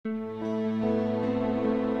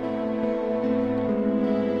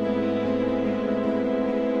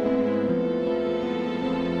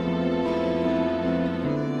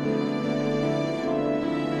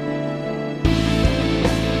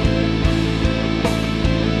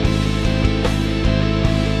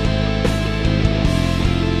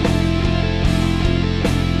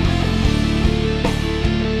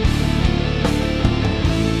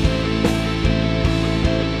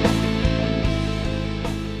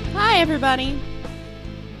everybody.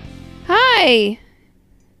 Hi!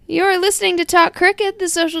 You're listening to Talk Crooked, the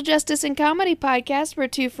social justice and comedy podcast where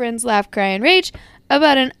two friends laugh, cry, and rage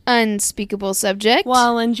about an unspeakable subject.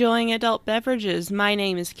 While enjoying adult beverages, my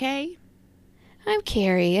name is Kay. I'm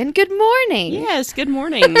Carrie, and good morning. Yes, good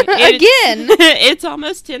morning. Again! It's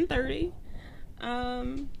almost 10:30.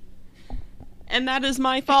 And that is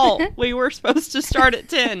my fault. We were supposed to start at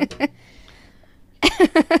 10.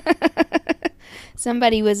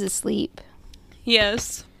 Somebody was asleep.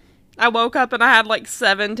 Yes. I woke up and I had like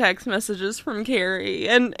 7 text messages from Carrie,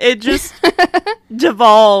 and it just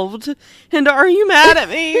devolved into, "Are you mad at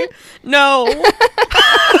me?" No.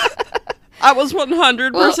 I was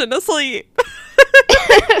 100% asleep.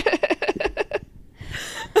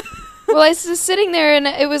 Well, I was sitting there, and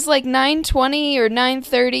it was like 9:20 or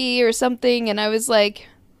 9:30 or something, and I was like,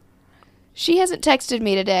 she hasn't texted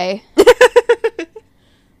me today.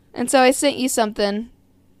 And so I sent you something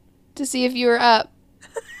to see if you were up,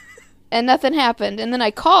 and nothing happened. And then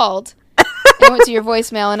I called, and went to your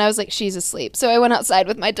voicemail, and I was like, she's asleep. So I went outside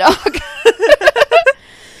with my dog.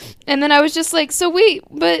 And then I was just like, so wait,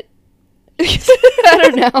 but I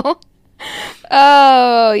don't know.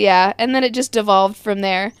 Oh, yeah. And then it just devolved from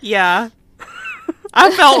there. Yeah.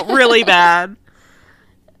 I felt really bad.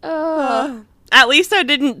 At least I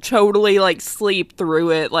didn't totally, like, sleep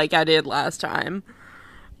through it like I did last time.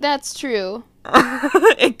 That's true.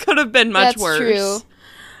 It could have been much worse. That's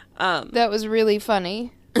true. That was really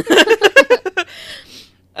funny.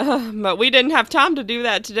 But we didn't have time to do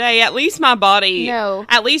that today. At least my body... No.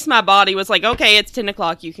 At least my body was like, okay, it's 10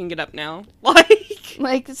 o'clock. You can get up now.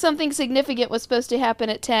 Like, something significant was supposed to happen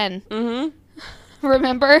at 10. Mm-hmm.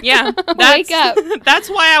 Remember? Yeah. Wake up. That's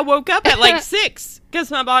why I woke up at like 6. Because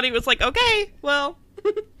my body was like, okay, well...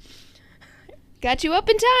 Got you up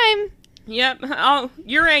in time. Yep. Oh,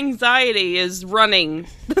 your anxiety is running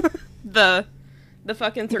the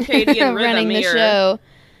fucking circadian rhythm running the here. show.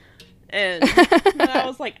 And I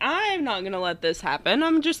was like, I'm not going to let this happen.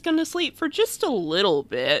 I'm just going to sleep for just a little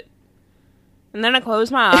bit. And then I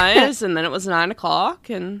closed my eyes, and then it was 9 o'clock,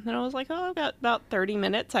 and then I was like, oh, I've got about 30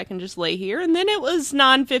 minutes. I can just lay here. And then it was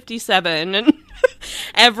 9:57, and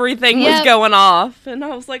everything was going off. And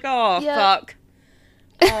I was like, oh, fuck.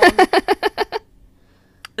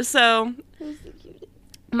 So,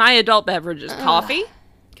 my adult beverage is coffee,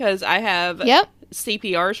 because I have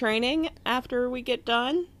CPR training after we get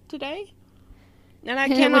done today. And I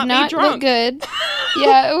cannot be drunk. Look good.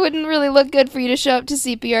 Yeah, it wouldn't really look good for you to show up to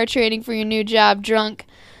CPR training for your new job drunk.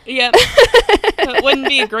 Yep. That wouldn't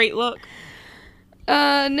be a great look.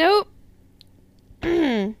 Nope.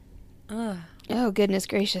 Oh, goodness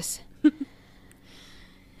gracious.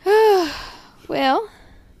 Well.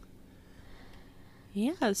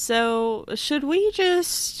 Yeah, so should we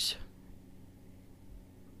just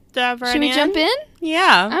dive right in? Should we jump in?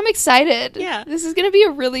 Yeah. I'm excited. Yeah. This is going to be a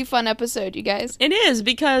really fun episode, you guys. It is,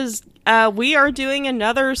 because we are doing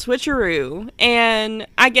another switcheroo, and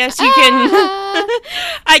I guess you can...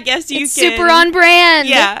 It's super on brand.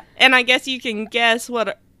 Yeah, and I guess you can guess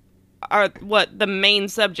what the main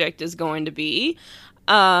subject is going to be.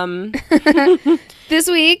 This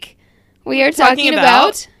week, we are talking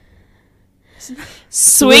about...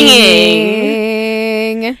 Swinging.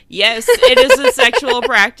 Yes, it is a sexual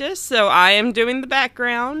practice, so I am doing the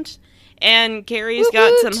background, and Carrie's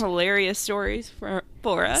got some hilarious stories for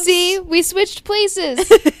us. See, we switched places.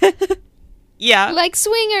 Yeah. Like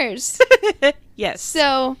swingers. Yes.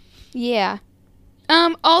 So, yeah.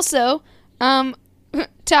 Also,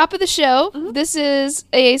 top of the show, this is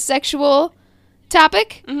a sexual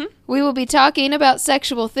topic. Mm-hmm. We will be talking about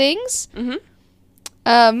sexual things. Mm-hmm.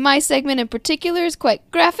 My segment in particular is quite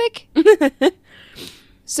graphic.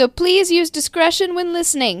 So please use discretion when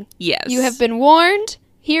listening. Yes. You have been warned.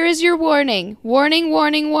 Here is your warning. Warning,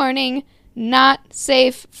 warning, warning. Not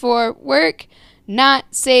safe for work.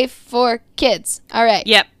 Not safe for kids. All right.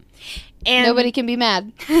 Yep. And nobody can be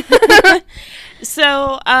mad.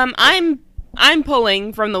 So, I'm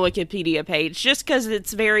pulling from the Wikipedia page just because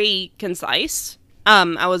it's very concise.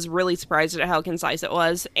 I was really surprised at how concise it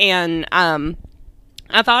was, and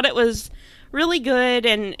I thought it was really good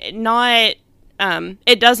and not,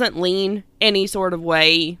 it doesn't lean any sort of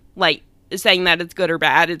way, like, saying that it's good or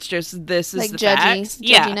bad. It's just, this is like the facts.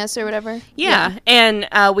 Judginess or whatever. Yeah. And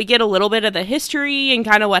we get a little bit of the history and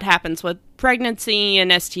kind of what happens with pregnancy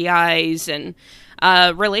and STIs and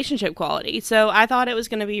relationship quality. So I thought it was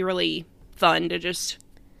going to be really fun to just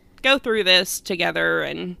go through this together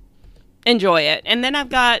and enjoy it. And then I've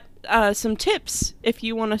got some tips if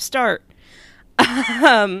you want to start.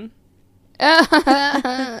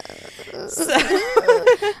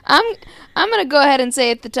 I'm going to go ahead and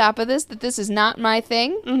say at the top of this that this is not my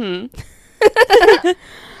thing. Mm-hmm.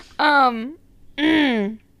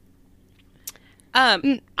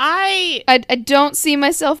 I don't see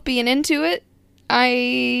myself being into it.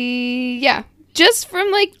 Just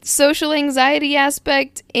from like social anxiety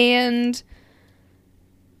aspect, and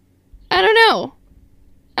I don't know.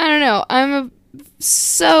 I'm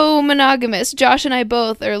so monogamous. Josh and I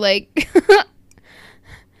both are like,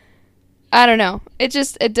 I don't know. It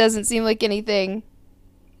doesn't seem like anything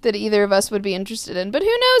that either of us would be interested in. But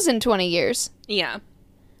who knows in 20 years? Yeah.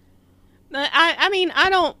 I mean, I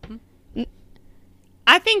don't...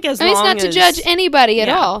 I think as long as... It's not to judge anybody at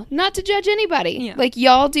Yeah. all. Not to judge anybody. Yeah. Like,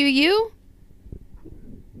 y'all do you.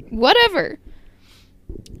 Whatever.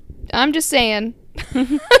 I'm just saying.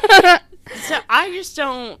 So I just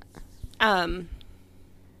don't... I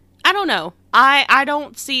don't know. I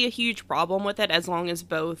don't see a huge problem with it as long as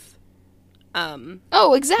both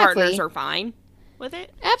Oh, exactly. partners are fine with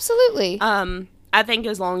it. Absolutely. I think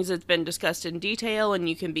as long as it's been discussed in detail and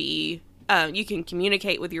you can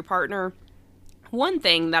communicate with your partner. One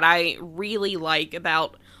thing that I really like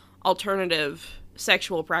about alternative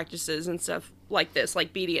sexual practices and stuff like this,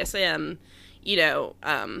 like BDSM,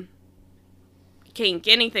 kink,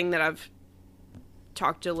 anything that I've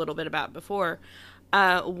talked a little bit about before,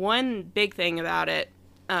 one big thing about it,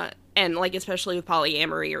 and like especially with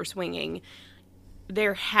polyamory or swinging,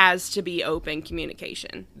 there has to be open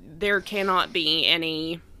communication. There cannot be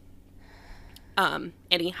any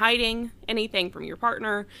hiding anything from your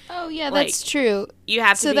partner. Oh yeah, that's true. You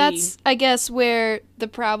have to. So that's, I guess, where the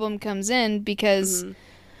problem comes in, because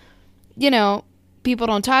people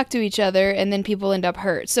don't talk to each other, and then people end up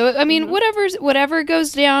hurt. So I mean, whatever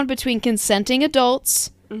goes down between consenting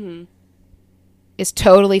adults is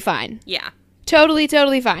totally fine. Yeah. Totally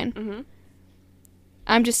fine. Mm-hmm.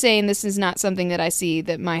 I'm just saying this is not something that I see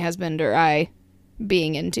that my husband or I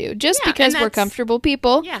being into, just because we're comfortable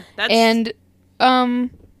people. Yeah. And I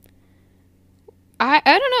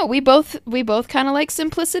don't know. We both kind of like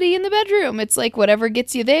simplicity in the bedroom. It's like whatever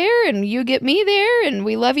gets you there, and you get me there, and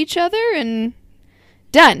we love each other, and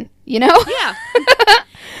done. Yeah.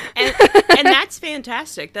 and that's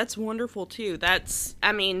fantastic. That's wonderful too.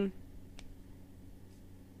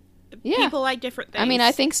 People like different things. I mean,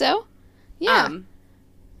 I think so. Yeah.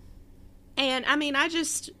 And I mean, I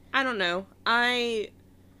don't know. I've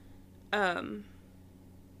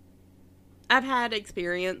had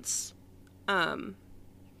experience.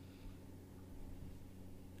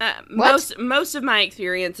 Most of my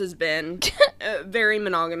experience has been very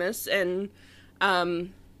monogamous, and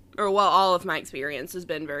all of my experience has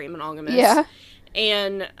been very monogamous. Yeah.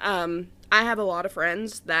 And I have a lot of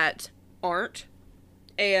friends that aren't,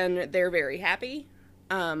 and they're very happy.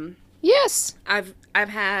 Yes. I've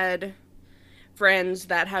had friends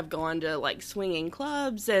that have gone to like swinging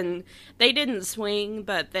clubs, and they didn't swing,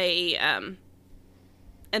 but they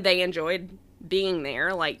enjoyed being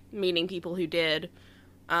there, like meeting people who did.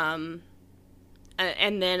 And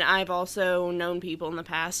then I've also known people in the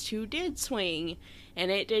past who did swing, and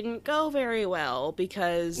it didn't go very well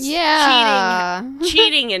because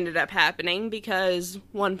cheating ended up happening because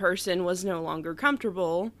one person was no longer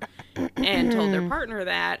comfortable and told their partner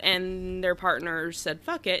that, and their partner said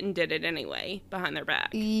fuck it and did it anyway behind their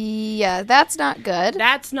back. Yeah, that's not good.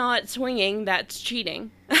 That's not swinging, that's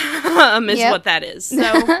cheating. What that is.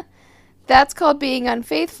 So that's called being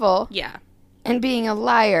unfaithful. Yeah. And being a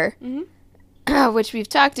liar. Mm-hmm. Which we've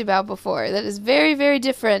talked about before. That is very, very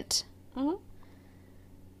different. Mm-hmm.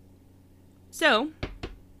 So,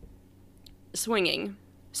 swinging,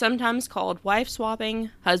 sometimes called wife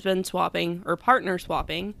swapping, husband swapping, or partner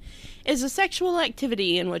swapping, is a sexual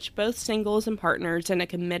activity in which both singles and partners in a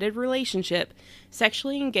committed relationship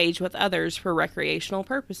sexually engage with others for recreational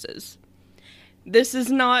purposes. This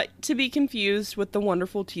is not to be confused with the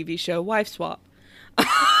wonderful TV show Wife Swap.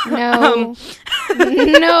 No.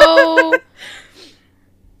 No.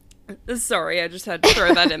 Sorry, I just had to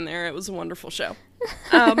throw that in there. It was a wonderful show.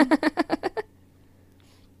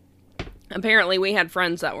 Apparently, we had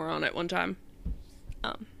friends that were on it one time.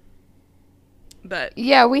 But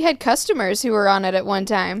yeah, we had customers who were on it at one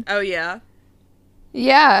time. Oh, yeah?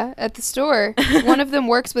 Yeah, at the store. One of them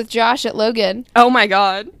works with Josh at Logan. Oh, my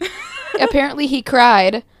God. Apparently, he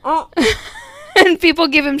cried. Oh. And people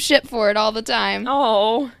give him shit for it all the time.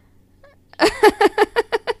 Oh.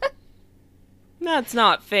 That's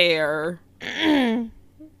not fair.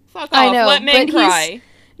 Fuck off. I know, Let men cry.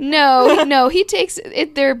 No, he takes it.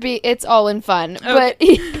 It's all in fun, Okay. but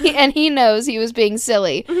he knows he was being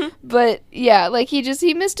silly. But yeah, like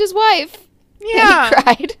he missed his wife. Yeah.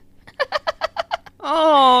 And he cried.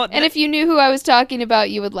 Oh, And if you knew who I was talking about,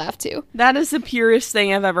 you would laugh too. that is the purest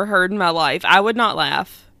thing I've ever heard in my life. I would not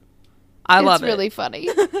laugh. I love it. It's really funny.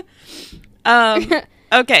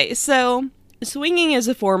 Okay, so swinging is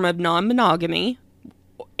a form of non-monogamy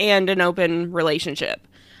and an open relationship.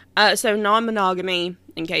 So non-monogamy,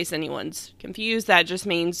 in case anyone's confused, that just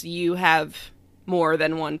means you have more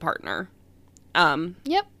than one partner.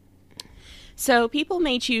 Yep. So people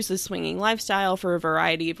may choose the swinging lifestyle for a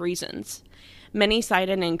variety of reasons. Many cite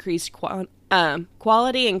an increased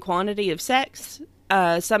quality and quantity of sex.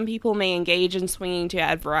 Some people may engage in swinging to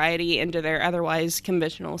add variety into their otherwise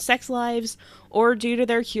conventional sex lives, or due to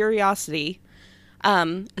their curiosity.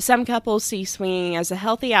 Some couples see swinging as a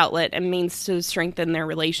healthy outlet and means to strengthen their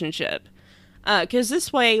relationship. Because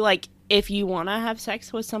this way, like, if you want to have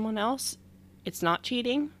sex with someone else, it's not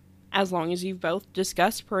cheating, as long as you've both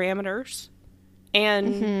discussed parameters.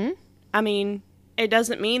 And, I mean, it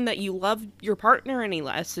doesn't mean that you love your partner any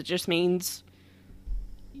less. It just means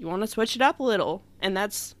you want to switch it up a little. And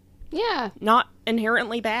that's not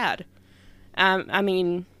inherently bad. I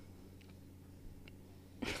mean...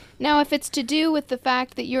 Now, if it's to do with the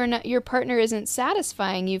fact that your partner isn't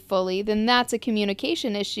satisfying you fully, then that's a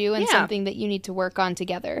communication issue and something that you need to work on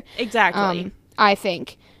together. Exactly. I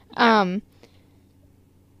think.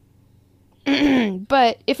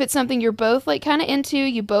 But if it's something you're both, like, kind of into,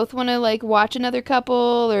 you both want to, like, watch another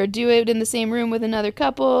couple or do it in the same room with another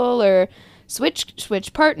couple or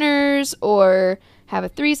switch partners or have a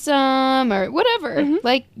threesome or whatever.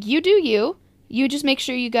 Like, you do you. You just make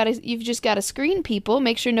sure you've just got to screen people,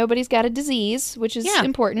 make sure nobody's got a disease, which is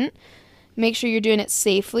important. Make sure you're doing it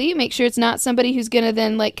safely. Make sure it's not somebody who's going to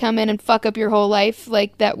then, like, come in and fuck up your whole life,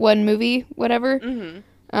 like that one movie, whatever.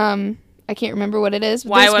 I can't remember what it is.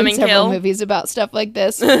 But Why there's Women been several Kill? movies about stuff like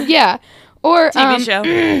this. Yeah. Or TV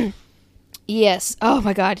show. Yes. Oh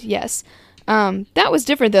my God. Yes. That was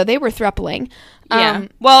different though. They were throupling. Yeah.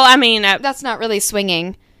 Well, I mean, That's not really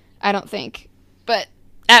swinging, I don't think. But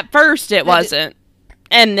at first it wasn't.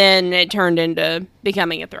 And then it turned into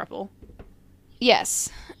becoming a throuple. yes.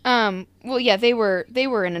 Well, yeah, they were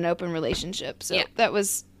in an open relationship. So that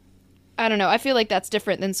was, I don't know. I feel like that's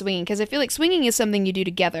different than swinging because I feel like swinging is something you do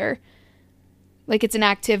together. Like, it's an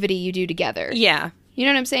activity you do together. Yeah. You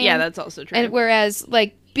know what I'm saying? Yeah, that's also true. And whereas,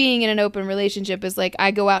 like, being in an open relationship is like,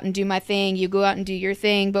 I go out and do my thing, you go out and do your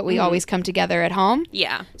thing, but we always come together at home.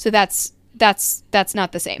 Yeah. So that's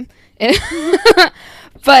not the same.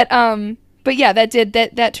 But yeah,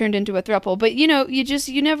 that turned into a throuple. But you know,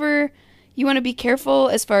 you want to be careful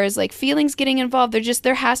as far as, like, feelings getting involved.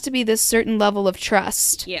 There has to be this certain level of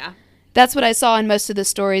trust. Yeah. That's what I saw in most of the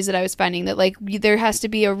stories that I was finding, that, like, there has to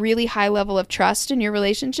be a really high level of trust in your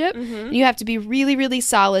relationship. And you have to be really, really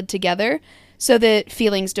solid together so that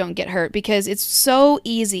feelings don't get hurt, because it's so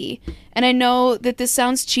easy. And I know that this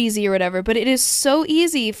sounds cheesy or whatever, but it is so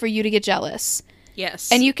easy for you to get jealous.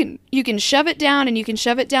 Yes. And you can shove it down and you can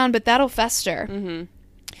shove it down, but that'll fester.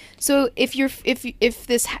 So if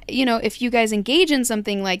you guys engage in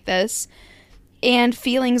something like this and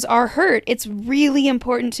feelings are hurt, it's really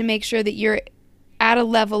important to make sure that you're at a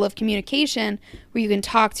level of communication where you can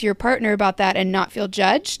talk to your partner about that and not feel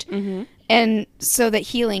judged. And so that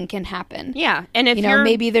healing can happen. Yeah. And if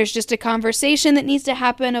maybe there's just a conversation that needs to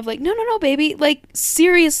happen of, like, no, baby, like,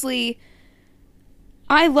 seriously,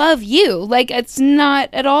 I love you. Like, it's not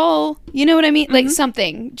at all, you know what I mean? Like,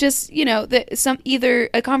 something, just, either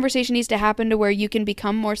a conversation needs to happen to where you can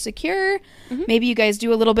become more secure. Maybe you guys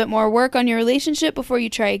do a little bit more work on your relationship before you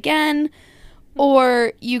try again,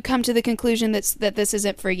 or you come to the conclusion that this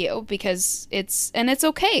isn't for you, because it's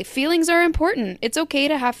okay. Feelings are important. It's okay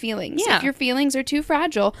to have feelings. Yeah. If your feelings are too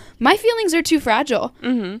fragile, my feelings are too fragile.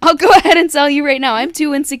 I'll go ahead and tell you right now, I'm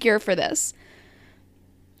too insecure for this.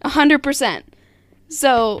 100%.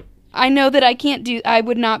 So I know that I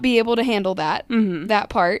would not be able to handle that, that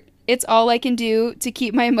part. It's all I can do to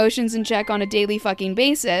keep my emotions in check on a daily fucking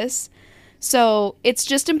basis. So it's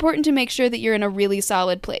just important to make sure that you're in a really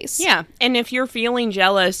solid place. Yeah. And if you're feeling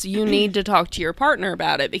jealous, you need to talk to your partner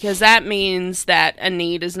about it, because that means that a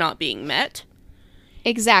need is not being met.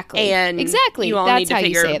 Exactly. And exactly. you all That's need to how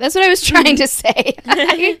figure... you say it. That's what I was trying to say.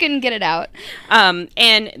 You couldn't get it out.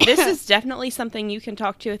 And this is definitely something you can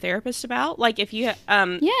talk to a therapist about. Like, if you...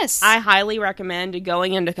 yes. I highly recommend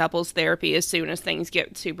going into couples therapy as soon as things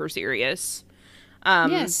get super serious.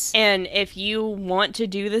 Yes. And if you want to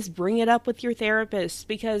do this, bring it up with your therapist,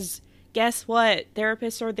 because guess what?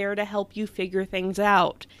 Therapists are there to help you figure things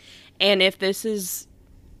out. And if this is...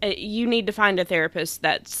 you need to find a therapist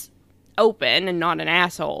that's open and not an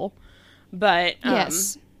asshole. But...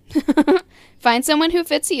 yes. Find someone who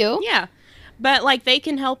fits you. Yeah. But, like, they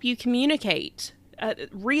can help you communicate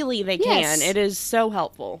Really, they Yes. can. It is so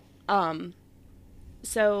helpful.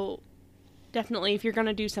 So definitely, if you're going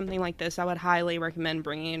to do something like this, I would highly recommend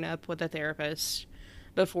bringing it up with a therapist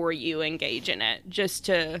before you engage in it, just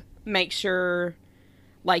to make sure,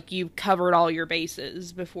 like, you've covered all your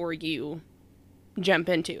bases before you jump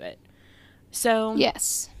into it. So,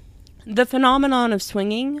 Yes. the phenomenon of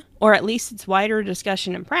swinging, or at least its wider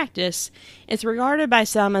discussion and practice, is regarded by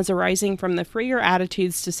some as arising from the freer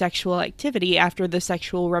attitudes to sexual activity after the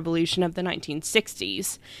sexual revolution of the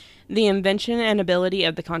 1960s, the invention and ability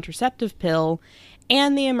of the contraceptive pill,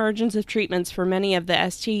 and the emergence of treatments for many of the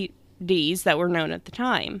STDs that were known at the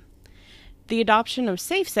time. The adoption of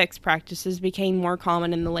safe-sex practices became more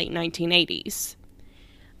common in the late 1980s.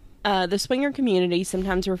 The swinger community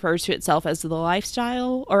sometimes refers to itself as the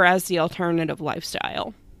lifestyle or as the alternative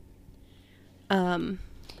lifestyle.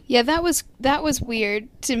 Yeah, that was weird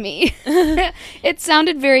to me. It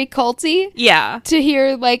sounded very culty. Yeah. To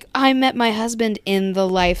hear, like, I met my husband in the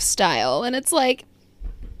lifestyle. And it's like,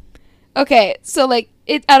 okay, so, like,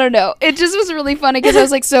 I don't know. It just was really funny because I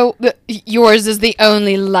was like, so yours is the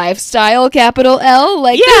only lifestyle, capital L?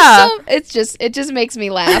 Like, yeah. It just makes me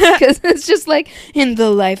laugh because it's just like, in the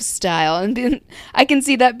lifestyle. And then I can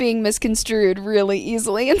see that being misconstrued really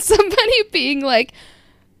easily. And somebody being like,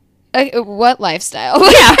 what lifestyle?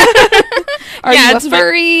 Yeah. Are you a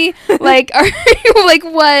furry? Like, are you, like,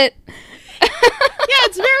 what? Yeah,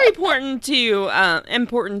 it's very important to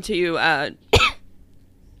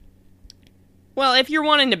well, if you're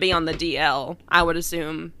wanting to be on the DL, I would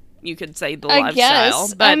assume you could say the lifestyle.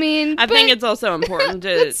 Guess. But I mean, I think it's also important to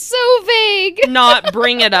it's so vague. not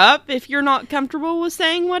bring it up if you're not comfortable with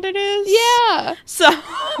saying what it is. Yeah. So,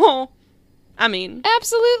 I mean,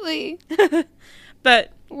 absolutely.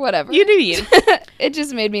 But whatever. You do you. It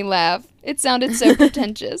just made me laugh. It sounded so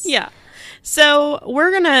pretentious. Yeah. So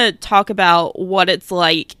we're going to talk about what it's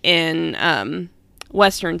like in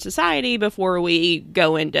Western society before we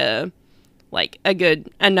go into, like,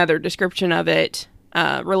 another description of it,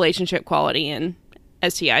 relationship quality and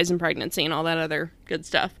STIs and pregnancy and all that other good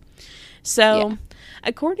stuff. So,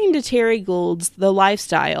 according to Terry Gould's The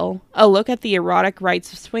Lifestyle, a look at the erotic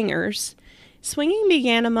rights of swingers, swinging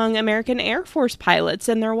began among American Air Force pilots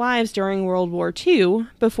and their wives during World War II,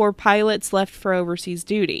 before pilots left for overseas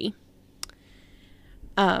duty.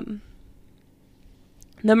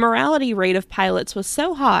 The morality rate of pilots was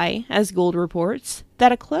so high, as Gould reports,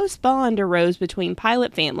 that a close bond arose between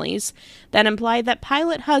pilot families that implied that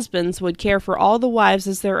pilot husbands would care for all the wives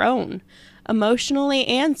as their own, emotionally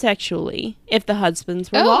and sexually, if the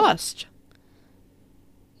husbands were lost.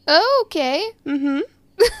 Oh, okay. Mm-hmm.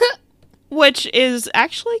 Which is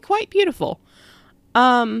actually quite beautiful.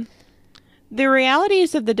 The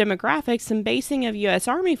realities of the demographics and basing of U.S.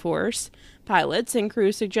 Army Force pilots and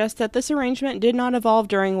crew suggest that this arrangement did not evolve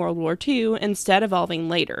during World War II, instead evolving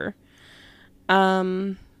later.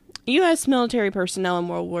 U.S. military personnel in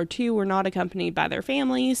World War II were not accompanied by their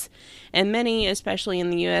families, and many, especially in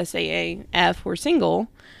the USAF, were single.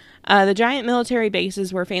 The giant military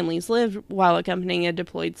bases where families lived while accompanying a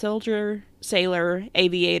deployed soldier, sailor,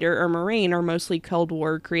 aviator, or Marine are mostly Cold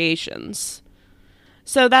War creations.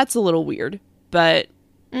 So that's a little weird, but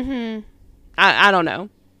I don't know.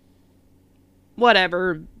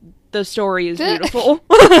 Whatever. The story is beautiful.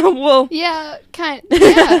 Well, yeah, yeah.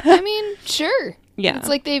 I mean, sure. Yeah. It's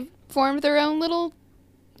like they've formed their own little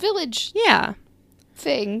village. Yeah.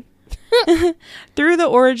 Thing. Though the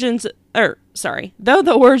origins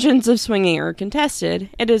of swinging are contested,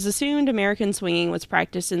 it is assumed American swinging was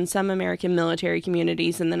practiced in some American military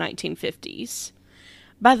communities in the 1950s.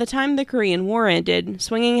 By the time the Korean War ended,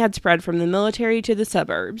 swinging had spread from the military to the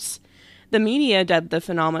suburbs. The media dubbed the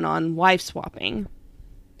phenomenon wife swapping.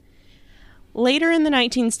 Later in the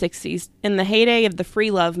 1960s, in the heyday of the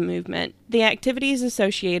free love movement, the activities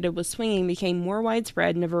associated with swinging became more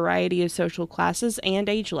widespread in a variety of social classes and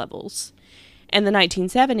age levels. In the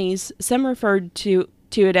 1970s, some referred to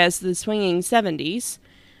it as the swinging 70s.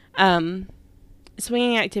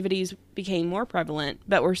 Swinging activities became more prevalent,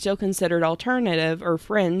 but were still considered alternative or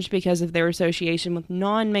fringe because of their association with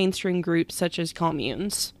non-mainstream groups such as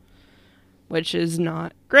communes, which is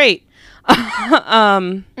not great.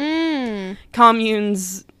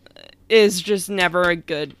 Communes is just never a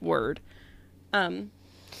good word.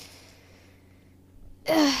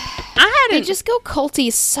 They just go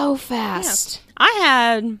culty so fast.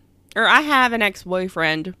 Yeah. I have an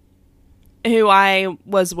ex-boyfriend who I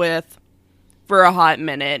was with for a hot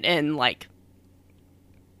minute in, like,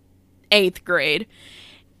 8th grade.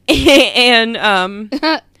 And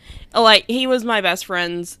like, he was my best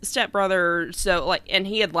friend's stepbrother, so, like, and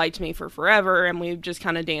he had liked me for forever, and we just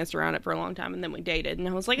kind of danced around it for a long time, and then we dated, and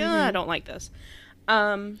I was like, I don't like this.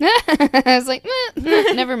 I was like,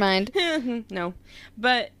 never mind. No.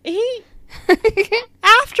 But he,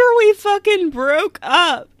 after we fucking broke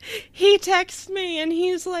up, he texts me, and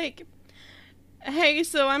he's like, hey,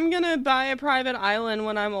 so I'm gonna buy a private island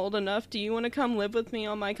when I'm old enough. Do you want to come live with me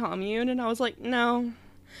on my commune? And I was like, no.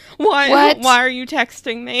 Why? What? Why are you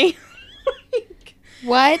texting me?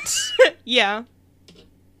 What? Yeah.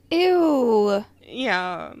 Ew.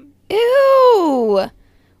 Yeah. Ew.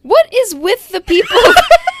 What is with the people?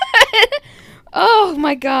 Oh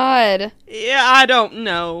my god. Yeah, I don't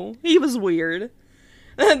know. He was weird.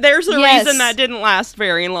 There's a reason that didn't last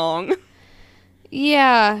very long.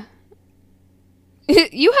 Yeah.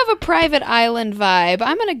 You have a private island vibe.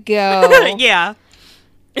 I'm gonna go. Yeah.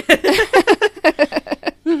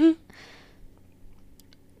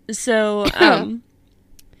 So,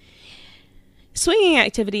 swinging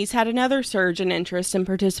activities had another surge in interest and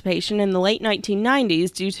participation in the late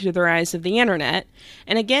 1990s due to the rise of the internet,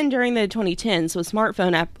 and again during the 2010s with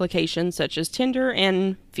smartphone applications such as Tinder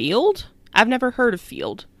and Field. I've never heard of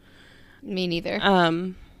Field. Me neither.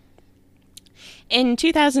 In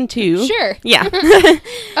 2002... Sure. Yeah.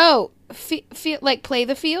 Oh, like play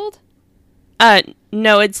the field?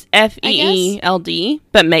 No, it's FEELD,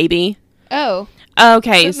 but maybe. Oh.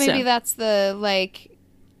 Okay, but maybe that's the, like,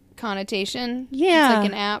 connotation. Yeah. It's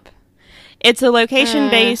like an app. It's a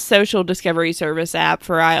location-based social discovery service app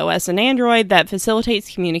for iOS and Android that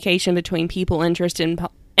facilitates communication between people interested in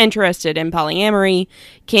polyamory,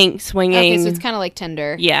 kink, swinging. Okay, so it's kind of like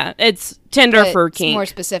Tinder. Yeah, it's Tinder for kink. It's more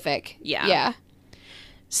specific. Yeah. Yeah.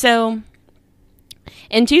 So,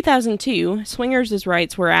 in 2002, swingers'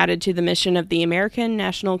 rights were added to the mission of the American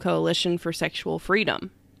National Coalition for Sexual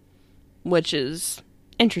Freedom, which is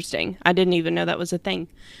interesting. I didn't even know that was a thing.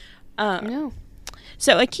 No.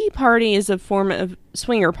 So a key party is a form of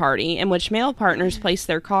swinger party in which male partners place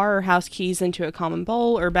their car or house keys into a common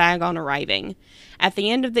bowl or bag on arriving. At the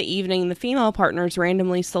end of the evening, the female partners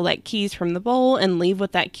randomly select keys from the bowl and leave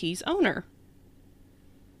with that key's owner.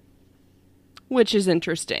 Which is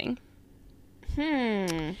interesting.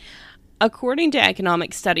 According to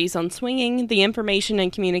economic studies on swinging, the information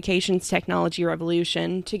and communications technology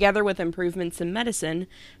revolution, together with improvements in medicine,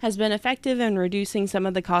 has been effective in reducing some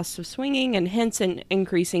of the costs of swinging and hence in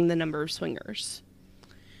increasing the number of swingers.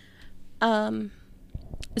 So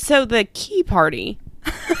the key party,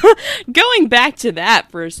 going back to that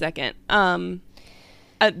for a second,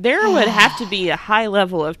 there would have to be a high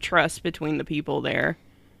level of trust between the people there.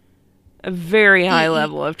 A very high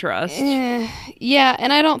level of trust. Yeah,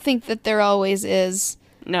 and I don't think that there always is.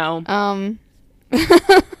 No.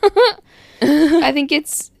 I think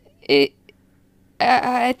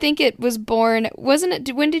I think it was born, wasn't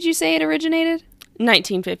it, when did you say it originated?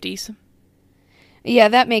 1950s. Yeah,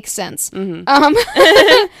 that makes sense. Mm-hmm.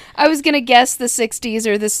 I was gonna guess the 60s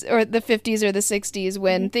or the 50s or the 60s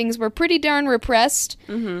when things were pretty darn repressed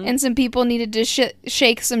and some people needed to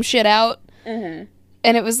shake some shit out.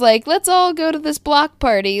 And it was like, let's all go to this block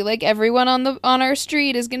party. Like, everyone on our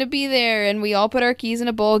street is gonna be there, and we all put our keys in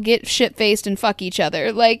a bowl, get shit-faced, and fuck each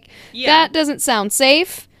other. Like, that doesn't sound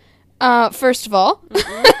safe, first of all.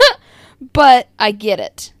 But I get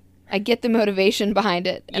it. I get the motivation behind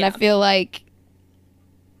it. And I feel like,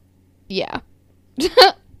 that's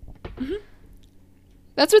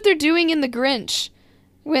what they're doing in The Grinch.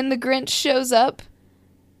 When The Grinch shows up,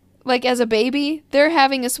 like, as a baby, they're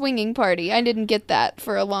having a swinging party. I didn't get that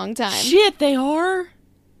for a long time. Shit, they are?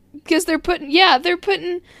 Because they're putting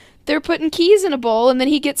keys in a bowl, and then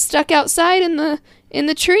he gets stuck outside in the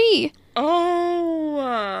tree.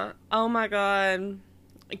 Oh my god.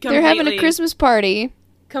 Completely. They're having a Christmas party.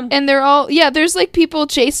 And they're all, there's, like, people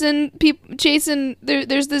chasing,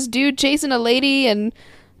 there's this dude chasing a lady and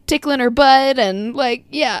tickling her butt, and, like,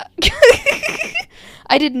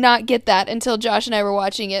 I did not get that until Josh and I were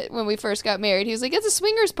watching it when we first got married. He was like, it's a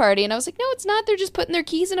swingers party. And I was like, no, it's not. They're just putting their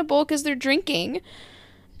keys in a bowl because they're drinking.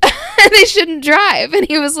 They shouldn't drive. And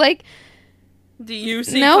he was like, do you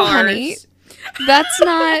see no, cars? honey, that's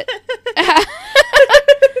not.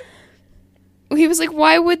 He was like,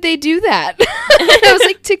 why would they do that? I was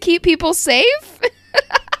like, to keep people safe?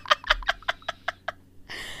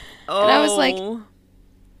 Oh. And I was like,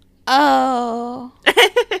 oh.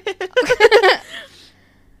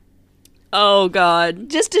 Oh, God.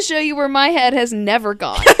 Just to show you where my head has never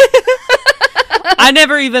gone. I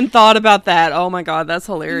never even thought about that. Oh, my God. That's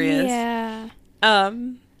hilarious. Yeah.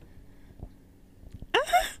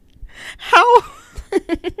 How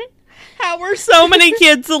were so many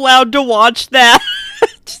kids allowed to watch that?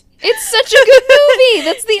 It's such a good movie.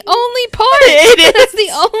 That's the only part. It That's is.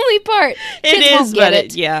 the only part. Kids It won't is, get but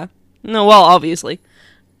it. yeah. No, well, obviously.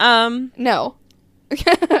 No.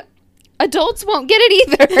 Adults won't get it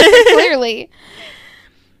either, clearly.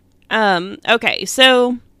 Okay,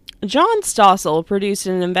 so John Stossel produced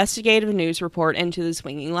an investigative news report into the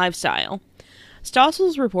swinging lifestyle.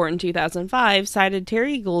 Stossel's report in 2005 cited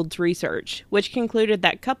Terry Gould's research, which concluded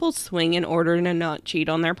that couples swing in order to not cheat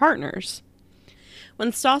on their partners.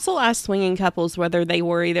 When Stossel asked swinging couples whether they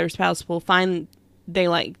worry their spouse will find they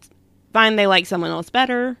like someone else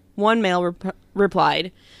better, one male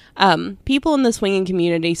replied, people in the swinging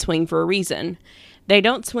community swing for a reason. They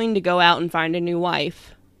don't swing to go out and find a new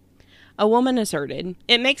wife. A woman asserted,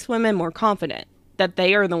 it makes women more confident that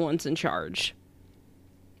they are the ones in charge.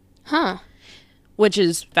 Huh. Which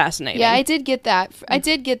is fascinating. Yeah, I did get that. I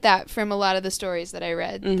did get that from a lot of the stories that I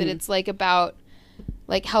read, that it's like about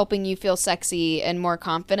like helping you feel sexy and more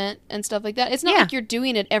confident and stuff like that. It's not like you're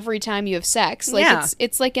doing it every time you have sex. Like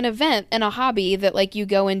it's like an event and a hobby that like you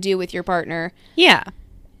go and do with your partner. Yeah.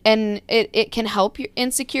 And it can help your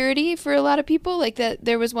insecurity for a lot of people. Like that,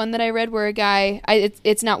 there was one that I read where a guy,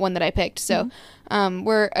 it's not one that I picked. So,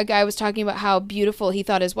 where a guy was talking about how beautiful he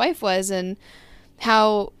thought his wife was, and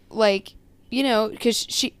how like, you know, because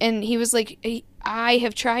he was like, I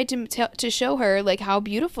have tried to show her like how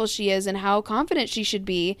beautiful she is and how confident she should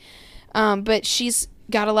be, but she's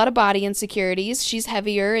got a lot of body insecurities. She's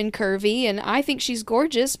heavier and curvy, and I think she's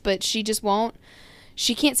gorgeous, but she just won't.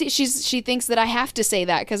 She can't see. She thinks that I have to say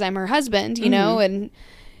that because I'm her husband, you know, and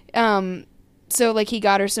so like he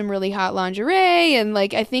got her some really hot lingerie, and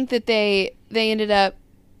like I think that they ended up.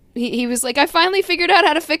 He was like, I finally figured out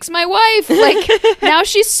how to fix my wife. Like now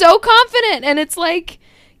she's so confident, and it's like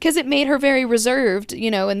because it made her very reserved, you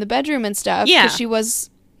know, in the bedroom and stuff. Yeah, 'cause she was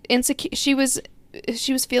insecure. She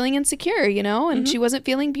was feeling insecure, you know, and she wasn't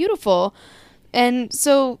feeling beautiful, and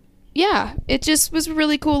so. Yeah, it just was a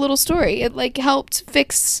really cool little story. It like helped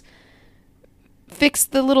fix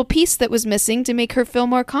the little piece that was missing to make her feel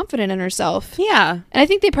more confident in herself. Yeah. And I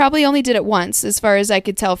think they probably only did it once, as far as I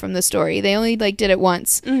could tell from the story. They only like did it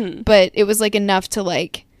once, but it was like enough to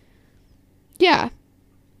like, yeah,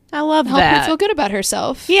 I love help that. her feel good about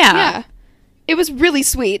herself. Yeah. Yeah. It was really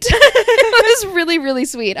sweet. It was really, really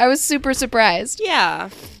sweet. I was super surprised.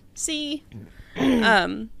 Yeah. See,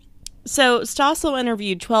 So, Stossel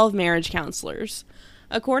interviewed 12 marriage counselors.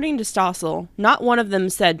 According to Stossel, not one of them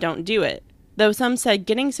said don't do it, though some said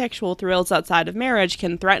getting sexual thrills outside of marriage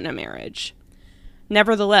can threaten a marriage.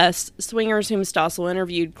 Nevertheless, swingers whom Stossel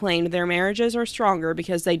interviewed claimed their marriages are stronger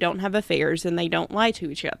because they don't have affairs and they don't lie to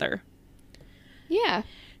each other. Yeah.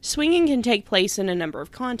 Swinging can take place in a number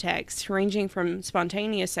of contexts, ranging from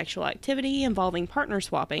spontaneous sexual activity involving partner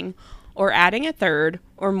swapping, or adding a third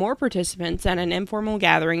or more participants at an informal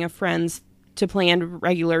gathering of friends to planned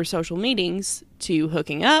regular social meetings, to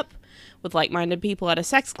hooking up with like-minded people at a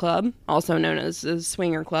sex club, also known as a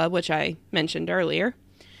swinger club, which I mentioned earlier.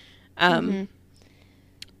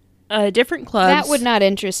 Different clubs... That would not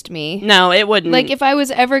interest me. No, it wouldn't. Like, if I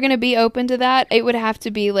was ever going to be open to that, it would have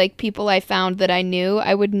to be, like, people I found that I knew.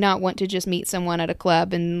 I would not want to just meet someone at a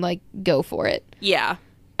club and, like, go for it. Yeah.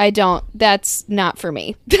 I don't. That's not for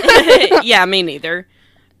me. Yeah, me neither.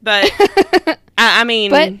 But, I mean...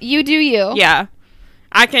 But you do you. Yeah.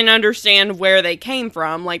 I can understand where they came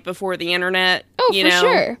from, like, before the internet. Oh, you for know?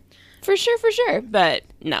 sure. For sure, for sure. But,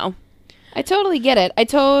 no. I totally get it. I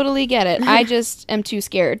just am too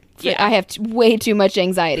scared. Yeah. I have way too much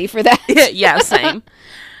anxiety for that. Yeah, same.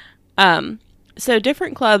 So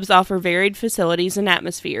different clubs offer varied facilities and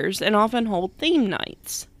atmospheres and often hold theme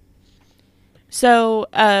nights. So,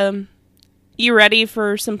 you ready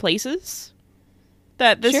for some places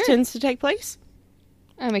that this Sure. tends to take place?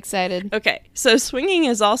 I'm excited. Okay, so swinging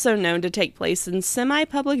is also known to take place in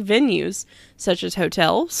semi-public venues such as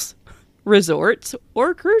hotels, resorts,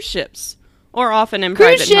 or cruise ships, or often in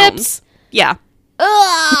Cruise private ships! homes. Yeah.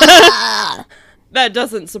 Ugh! That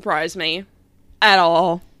doesn't surprise me at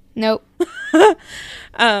all. Nope.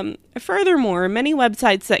 Furthermore, many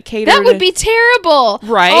websites that cater That would be terrible.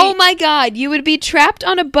 Right? Oh my god, you would be trapped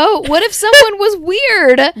on a boat. What if someone was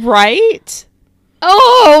weird? Right?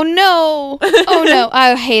 Oh no. Oh no.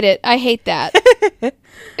 I hate it. I hate that.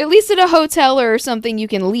 At least at a hotel or something you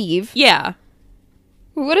can leave. Yeah.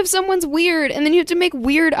 What if someone's weird and then you have to make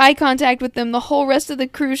weird eye contact with them the whole rest of the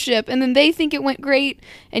cruise ship and then they think it went great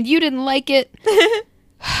and you didn't like it?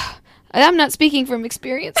 I'm not speaking from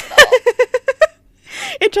experience at all.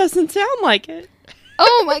 It doesn't sound like it.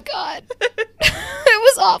 Oh my god. It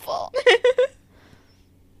was awful.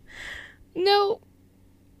 No.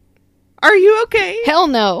 Are you okay? Hell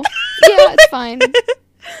no. Yeah, it's fine.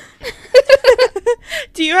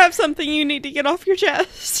 Do you have something you need to get off your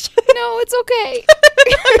chest? No, it's okay.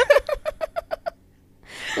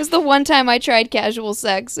 It was the one time I tried casual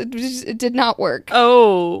sex. It did not work.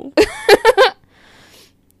 Oh.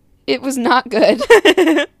 It was not good.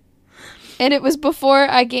 And it was before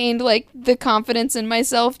I gained, like, the confidence in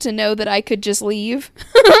myself to know that I could just leave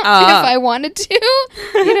if I wanted to.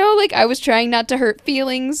 You know, like, I was trying not to hurt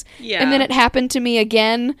feelings. Yeah. And then it happened to me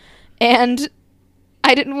again, and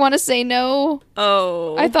I didn't want to say no.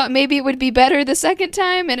 Oh. I thought maybe it would be better the second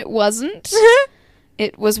time, and it wasn't.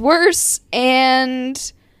 It was worse,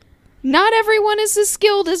 and not everyone is as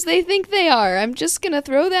skilled as they think they are. I'm just gonna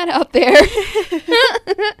throw that out there.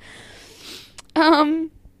 And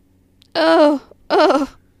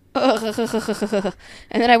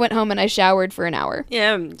then I went home and I showered for an hour.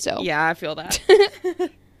 Yeah. So. Yeah, I feel that.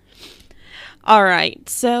 All right.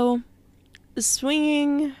 So,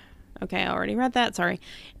 swinging. Okay, I already read that. Sorry.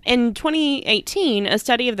 In 2018, a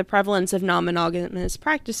study of the prevalence of non-monogamous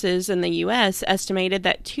practices in the U.S. estimated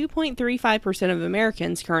that 2.35% of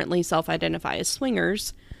Americans currently self-identify as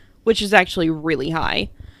swingers, which is actually really high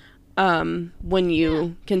when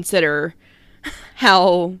you consider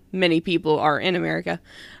how many people are in America.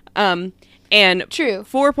 And True.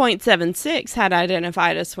 4.76 had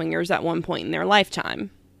identified as swingers at one point in their lifetime.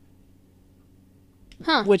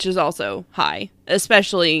 Huh. Which is also high,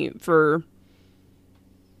 especially for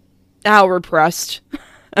how repressed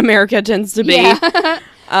America tends to be. Yeah.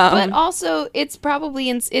 But also, it's probably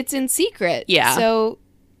it's in secret. Yeah. So,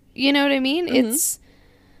 you know what I mean? Mm-hmm. It's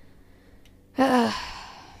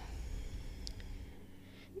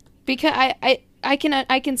because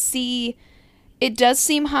I can see it does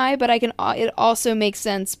seem high, but it also makes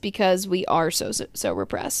sense because we are so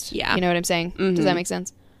repressed. Yeah. You know what I'm saying? Mm-hmm. Does that make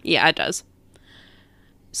sense? Yeah, it does.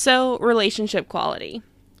 So, relationship quality.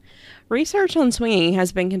 Research on swinging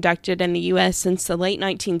has been conducted in the U.S. since the late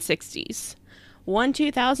 1960s. One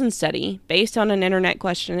 2000 study, based on an internet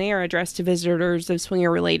questionnaire addressed to visitors of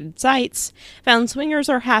swinger-related sites, found swingers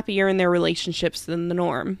are happier in their relationships than the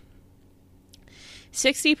norm.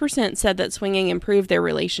 60% said that swinging improved their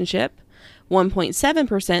relationship.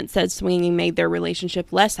 1.7% said swinging made their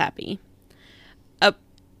relationship less happy.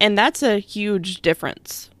 And that's a huge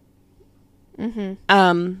difference.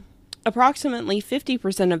 Mm-hmm. Approximately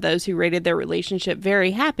 50% of those who rated their relationship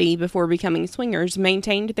very happy before becoming swingers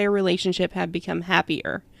maintained their relationship had become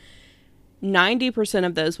happier. 90%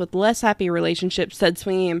 of those with less happy relationships said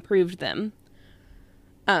swinging improved them.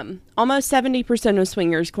 Almost 70% of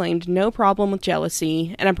swingers claimed no problem with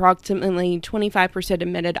jealousy, and approximately 25%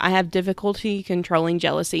 admitted I have difficulty controlling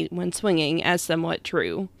jealousy when swinging as somewhat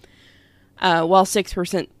true, while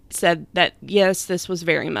 6% said that yes, this was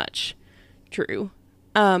very much true.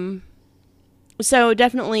 So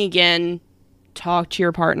definitely, again, talk to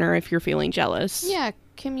your partner if you're feeling jealous. Yeah,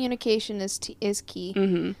 communication is key.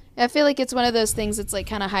 Mm-hmm. I feel like it's one of those things that's like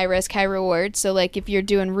kind of high risk, high reward. So like if you're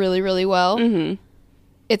doing really, really well, Mm-hmm.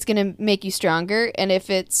 it's gonna make you stronger, and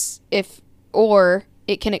or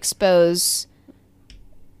it can expose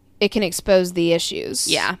the issues.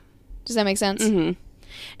 Yeah. Does that make sense? Mm-hmm.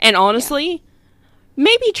 And honestly,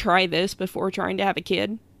 maybe try this before trying to have a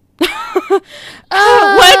kid.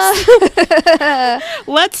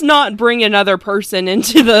 Let's not bring another person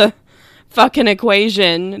into the fucking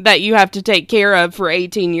equation that you have to take care of for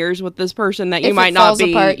 18 years with this person that you If might it not falls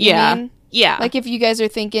be. apart, you yeah. mean? Yeah. Like if you guys are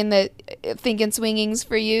thinking swinging's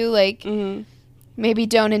for you, like maybe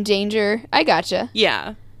don't endanger. I gotcha.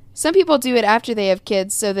 Yeah. Some people do it after they have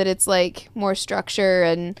kids so that it's like more structure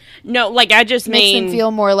and No, like I just makes mean them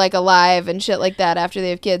feel more like alive and shit like that after they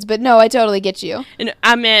have kids. But no, I totally get you. and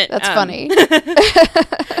I meant That's funny.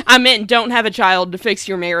 I meant don't have a child to fix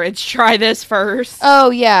your marriage. Try this first. Oh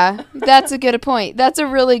yeah, that's a good point. That's a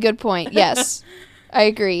really good point. Yes, I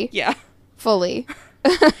agree Yeah. fully.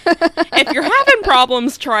 If you're having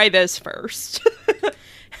problems, try this first.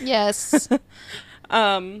 Yes.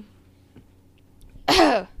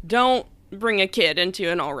 Don't bring a kid into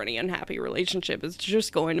an already unhappy relationship. It's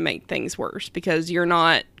just going to make things worse because you're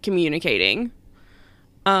not communicating.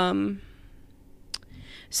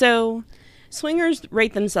 So swingers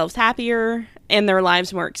rate themselves happier and their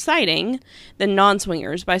lives more exciting than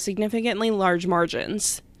non-swingers by significantly large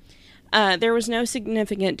margins. There was no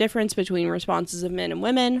significant difference between responses of men and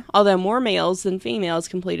women, although more males than females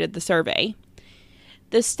completed the survey.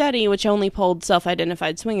 This study, which only polled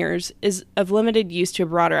self-identified swingers, is of limited use to a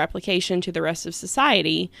broader application to the rest of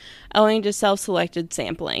society, owing to self-selected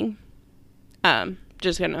sampling.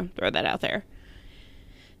 Just gonna throw that out there.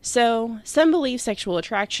 So, some believe sexual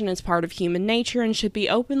attraction is part of human nature and should be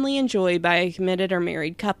openly enjoyed by a committed or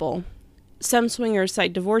married couple. some swingers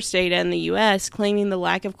cite divorce data in the U.S. claiming the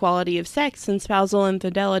lack of quality of sex and spousal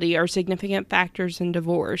infidelity are significant factors in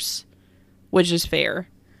divorce, which is fair.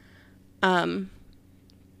 Say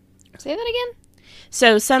that again?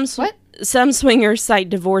 So some swingers cite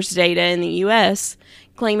divorce data in the U.S.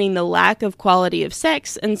 claiming the lack of quality of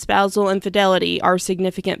sex and spousal infidelity are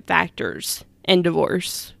significant factors in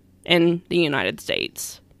divorce in the United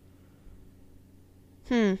States.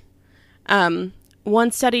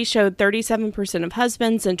 One study showed 37% of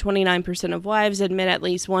husbands and 29% of wives admit at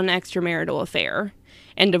least one extramarital affair.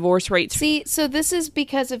 And divorce rates... See, so this is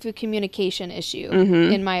because of a communication issue,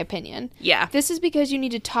 in my opinion. Yeah. This is because you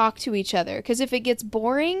need to talk to each other. Because if it gets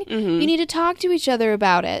boring, you need to talk to each other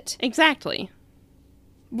about it. Exactly.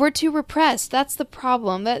 We're too repressed. That's the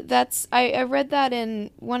problem. I read that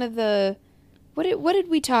in one of the... What did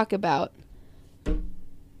we talk about?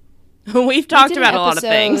 We've talked about a lot of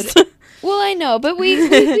things. Well, I know, but we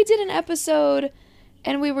did an episode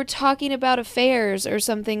and we were talking about affairs or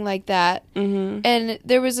something like that. And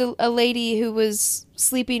there was a lady who was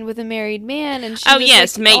sleeping with a married man, and she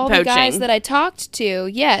was like, mate all poaching. the guys that I talked to,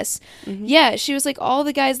 yeah, she was like, all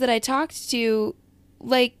the guys that I talked to,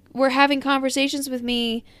 like, were having conversations with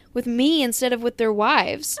me instead of with their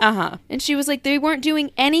wives. And she was like, they weren't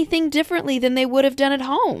doing anything differently than they would have done at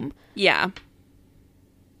home. Yeah.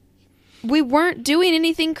 We weren't doing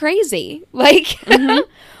anything crazy. Like,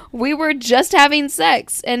 we were just having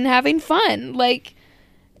sex and having fun. Like,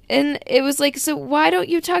 and it was like, so why don't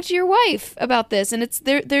you talk to your wife about this? And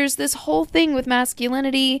there's this whole thing with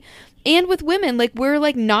masculinity and with women. Like, we're,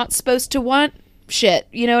 like, not supposed to want shit.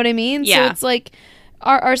 You know what I mean? Yeah. So it's like,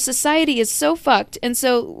 our society is so fucked. And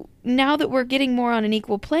so now that we're getting more on an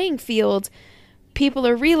equal playing field, people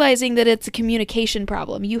are realizing that it's a communication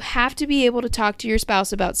problem. You have to be able to talk to your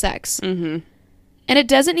spouse about sex. And it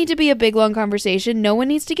doesn't need to be a big, long conversation. No one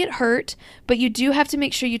needs to get hurt, but you do have to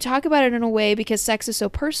make sure you talk about it in a way, because sex is so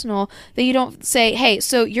personal, that you don't say, hey,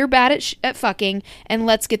 so you're bad at fucking, and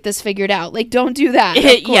let's get this figured out. Like, don't do that,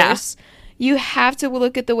 of course. You have to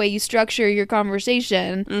look at the way you structure your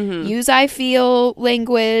conversation. Use I feel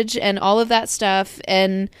language and all of that stuff,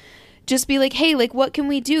 and just be like, hey, like, what can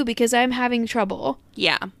we do? Because I'm having trouble.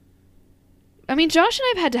 Yeah. I mean, Josh and I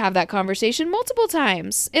have had to have that conversation multiple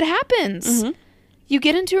times. It happens. You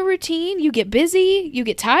get into a routine, you get busy, you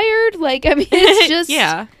get tired. Like, I mean, it's just...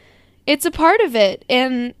 It's a part of it.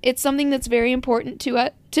 And it's something that's very important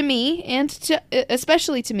to me, and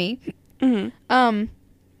especially to me.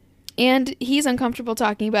 And he's uncomfortable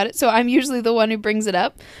talking about it, so I'm usually the one who brings it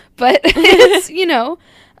up. But it's,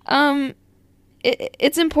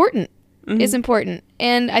 it's important. It's important.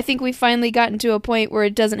 And I think we've finally gotten to a point where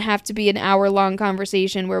it doesn't have to be an hour-long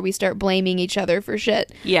conversation where we start blaming each other for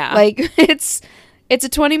shit. Yeah. Like, it's a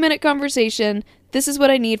 20-minute conversation. This is what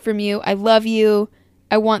I need from you. I love you.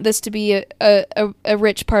 I want this to be a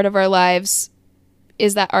rich part of our lives.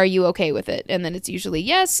 Are you okay with it? And then it's usually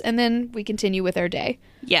yes, and then we continue with our day.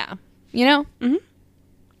 Yeah. You know?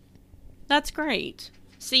 That's great.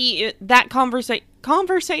 See, that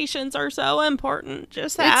conversations are so important.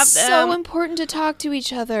 Just have them. It's so important to talk to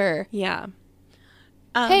each other. Yeah.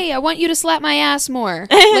 Hey, I want you to slap my ass more.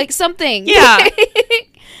 Like, something. Yeah.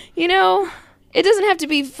 You know? It doesn't have to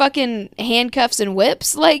be fucking handcuffs and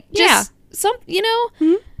whips. Like, just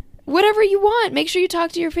whatever you want. Make sure you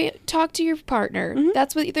talk to your partner.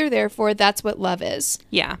 That's what they're there for. That's what love is.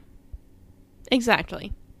 Yeah.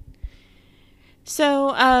 Exactly.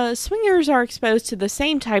 So, swingers are exposed to the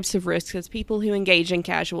same types of risks as people who engage in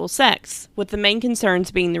casual sex, with the main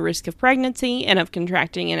concerns being the risk of pregnancy and of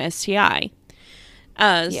contracting an STI.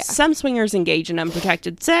 Some swingers engage in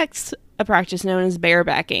unprotected sex, a practice known as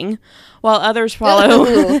barebacking, while others follow...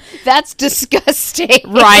 Ooh, that's disgusting.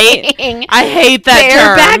 Right? I hate that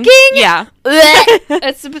term. Barebacking? Yeah.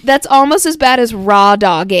 That's almost as bad as raw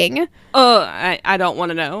dogging. I don't want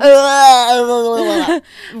to know.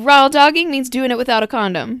 Raw dogging means doing it without a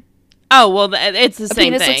condom. Oh, well, it's the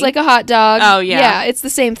same penis thing. Looks like a hot dog. Oh, yeah. Yeah, it's the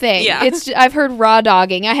same thing. Yeah. I've heard raw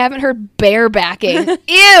dogging. I haven't heard barebacking.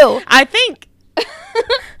 Ew!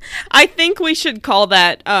 I think we should call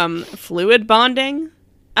that fluid bonding,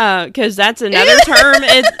 because that's another term,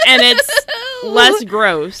 and it's less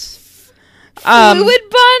gross. Fluid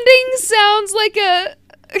bonding sounds like a...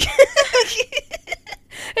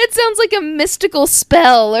 It sounds like a mystical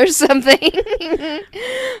spell or something.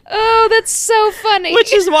 Oh, that's so funny.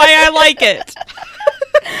 Which is why I like it.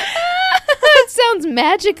 It sounds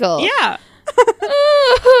magical. Yeah.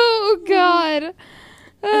 Oh, God.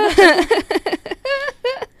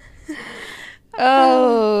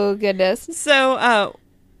 Oh, goodness. So,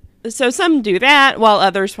 So some do that, while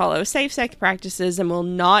others follow safe sex practices and will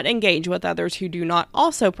not engage with others who do not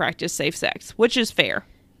also practice safe sex, which is fair.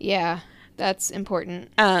 Yeah, that's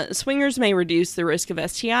important. Swingers may reduce the risk of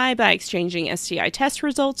STI by exchanging STI test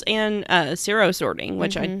results and serosorting,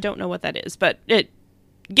 which I don't know what that is, but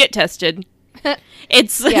get tested.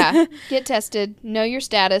 It's Yeah, get tested. Know your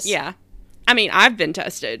status. Yeah. I mean, I've been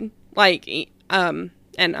tested, like, and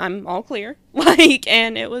I'm all clear, like,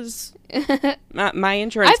 and it was my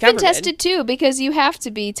insurance. I've been covered it. tested too, because you have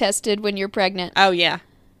to be tested when you're pregnant. Oh yeah.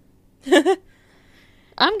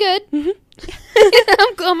 I'm good.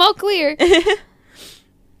 I'm all clear.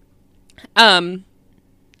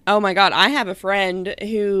 Oh my god, I have a friend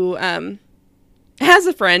who has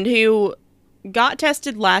a friend who got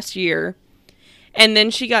tested last year, and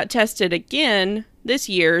then she got tested again this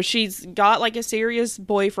year. She's got like a serious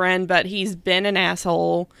boyfriend, but he's been an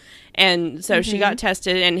asshole, and so she got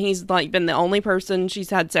tested, and he's like been the only person she's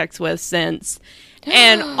had sex with since.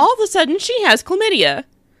 And all of a sudden she has chlamydia.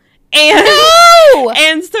 And No!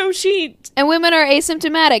 and so she And women are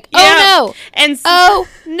asymptomatic. Yeah. Oh no! and s- Oh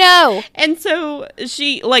no! and so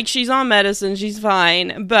she's on medicine, she's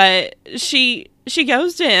fine, but she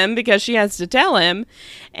goes to him because she has to tell him,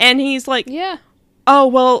 and he's like, Yeah. "Oh,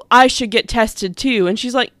 well, I should get tested too." And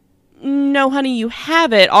she's like, "No, honey, you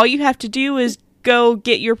have it. All you have to do is go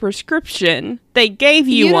get your prescription. They gave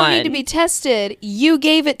you You one." don't need to be tested. You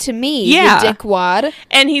gave it to me, Yeah. you dickwad.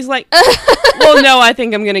 And he's like, "Well, no, I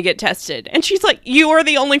think I'm going to get tested." And she's like, "You are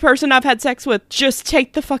the only person I've had sex with. Just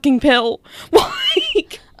take the fucking pill."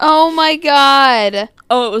 Like, Oh my god.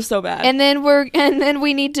 oh, it was so bad. And then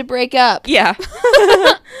we need to break up. Yeah.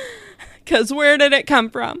 Because where did it come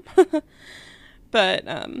from? But,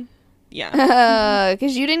 yeah.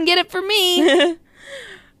 Because you didn't get it for me.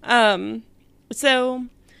 So,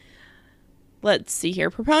 let's see here.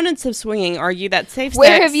 Proponents of swinging argue that safe sex...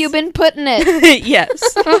 Where have you been putting it?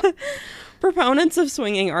 Yes. Proponents of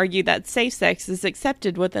swinging argue that safe sex is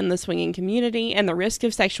accepted within the swinging community, and the risk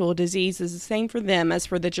of sexual disease is the same for them as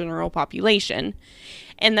for the general population,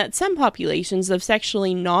 and that some populations of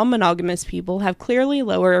sexually non-monogamous people have clearly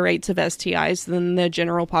lower rates of STIs than the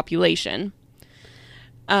general population.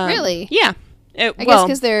 Really? Yeah. I guess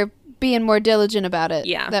because they're being more diligent about it.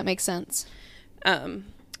 Yeah. That makes sense.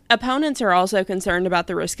 Opponents are also concerned about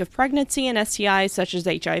the risk of pregnancy and STIs such as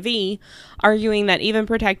HIV, arguing that even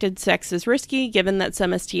protected sex is risky given that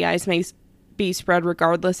some STIs may be spread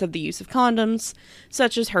regardless of the use of condoms,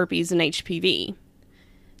 such as herpes and HPV.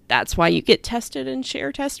 That's why you get tested and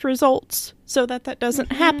share test results, so that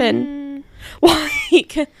doesn't happen.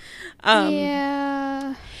 Like,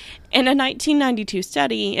 Yeah. in a 1992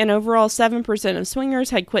 study, an overall 7% of swingers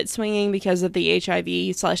had quit swinging because of the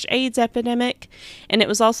HIV/AIDS epidemic, and it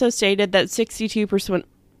was also stated that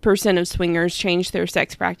 62% of swingers changed their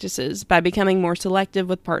sex practices by becoming more selective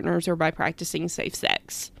with partners or by practicing safe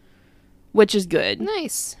sex, which is good.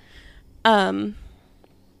 Nice.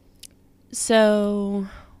 So,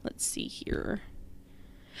 let's see here.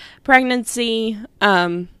 Pregnancy,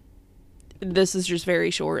 this is just very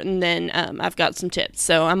short, and then I've got some tips,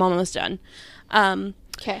 so I'm almost done.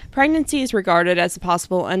 Okay. Pregnancy is regarded as a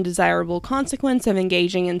possible undesirable consequence of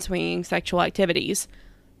engaging in swinging sexual activities.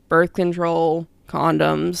 Birth control,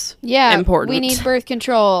 condoms, Yeah. important. We need birth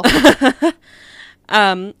control.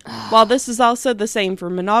 While this is also the same for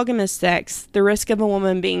monogamous sex, the risk of a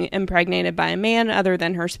woman being impregnated by a man other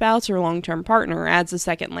than her spouse or long-term partner adds a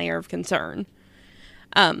second layer of concern.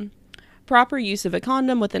 Proper use of a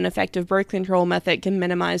condom with an effective birth control method can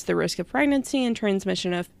minimize the risk of pregnancy and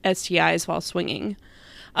transmission of STIs while swinging.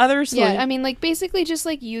 Others, Yeah, I mean, like, basically just,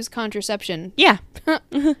 like, use contraception, yeah,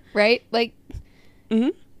 right? Like,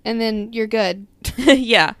 Mhm. and then you're good.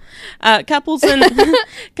 yeah. Couples in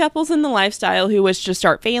the lifestyle who wish to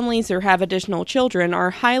start families or have additional children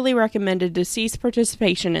are highly recommended to cease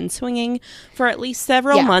participation in swinging for at least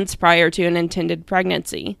several Yeah. months prior to an intended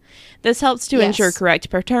pregnancy. This helps to Yes. ensure correct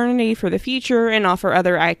paternity for the future and offer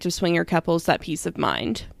other active swinger couples that peace of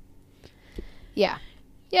mind. Yeah.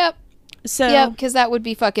 Yep. So, Yep, because that would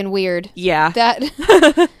be fucking weird. yeah.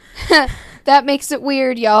 That that makes it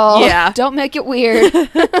weird, y'all. Yeah. Don't make it weird.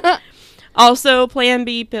 Also, Plan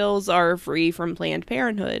B pills are free from Planned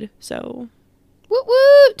Parenthood, so Woot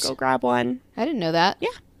woot. go grab one. I didn't know that. Yeah.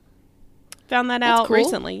 Found that That's out cool.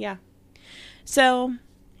 recently, yeah. So,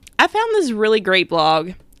 I found this really great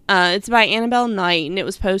blog. It's by Annabelle Knight, and it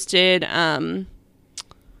was posted, I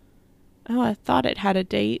thought it had a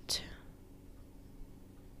date.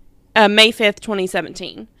 May 5th,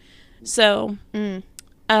 2017. So,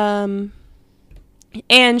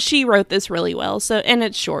 And she wrote this really well, and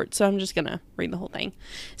it's short, so I'm just going to read the whole thing.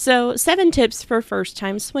 So, 7 tips for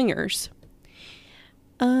first-time swingers.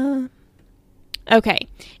 Okay.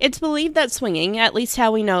 It's believed that swinging, at least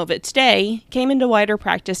how we know of it today, came into wider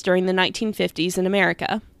practice during the 1950s in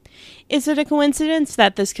America. Is it a coincidence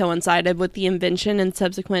that this coincided with the invention and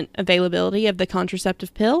subsequent availability of the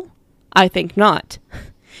contraceptive pill? I think not.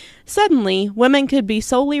 Suddenly, women could be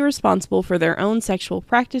solely responsible for their own sexual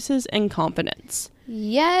practices and confidence.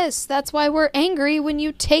 Yes, that's why we're angry when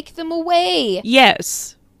you take them away.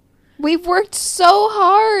 Yes. We've worked so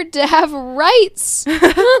hard to have rights.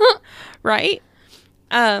 Right?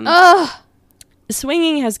 Ugh.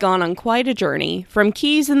 Swinging has gone on quite a journey, from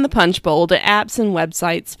keys in the punch bowl to apps and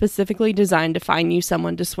websites specifically designed to find you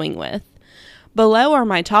someone to swing with. Below are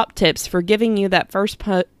my top tips for giving you that first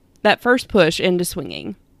push into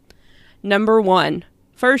swinging. Number 1.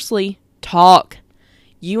 Firstly, talk.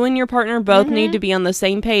 You and your partner both need to be on the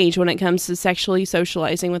same page when it comes to sexually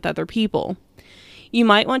socializing with other people. You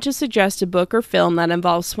might want to suggest a book or film that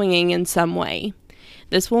involves swinging in some way.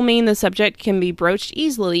 This will mean the subject can be broached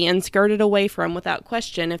easily and skirted away from without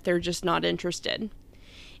question if they're just not interested.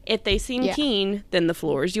 If they seem keen, then the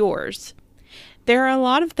floor is yours. There are a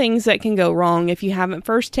lot of things that can go wrong if you haven't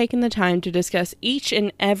first taken the time to discuss each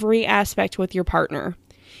and every aspect with your partner.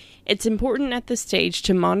 It's important at this stage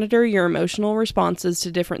to monitor your emotional responses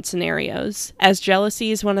to different scenarios, as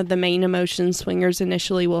jealousy is one of the main emotions swingers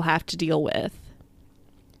initially will have to deal with.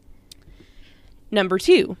 Number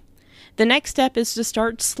 2. The next step is to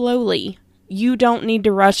start slowly. You don't need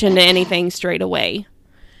to rush into anything straight away.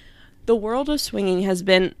 The world of swinging has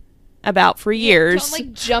been about for years.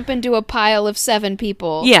 Don't, jump into a pile of 7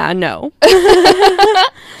 people. Yeah, no.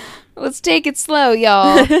 Let's take it slow,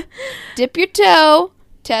 y'all. Dip your toe.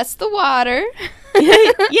 Test the water.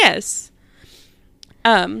 Yes.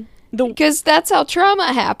 Because that's how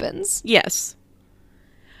trauma happens. Yes.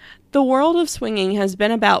 The world of swinging has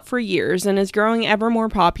been about for years and is growing ever more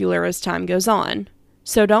popular as time goes on.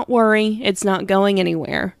 So don't worry, it's not going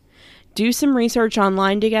anywhere. Do some research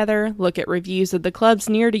online together, look at reviews of the clubs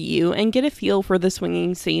near to you, and get a feel for the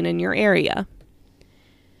swinging scene in your area.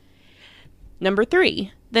 Number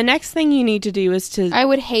 3. The next thing you need to do is to... I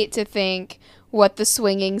would hate to think what the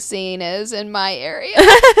swinging scene is in my area.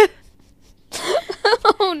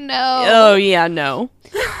 Oh, no. Oh, yeah, no.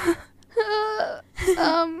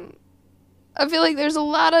 I feel like there's a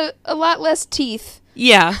lot less teeth.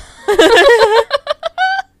 Yeah.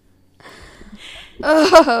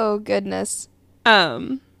 Oh, goodness.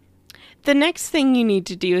 The next thing you need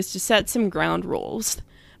to do is to set some ground rules.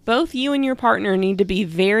 Both you and your partner need to be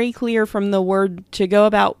very clear from the word to go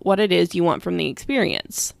about what it is you want from the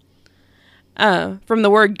experience. From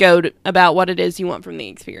the word go to, about what it is you want from the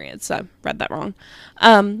experience. I read that wrong.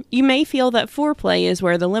 You may feel that foreplay is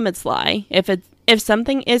where the limits lie. If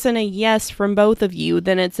something isn't a yes from both of you,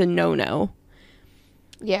 then it's a no-no.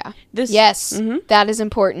 Yeah. That is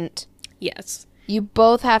important. Yes. You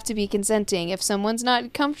both have to be consenting. If someone's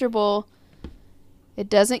not comfortable, it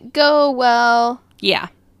doesn't go well. Yeah.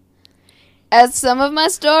 As some of my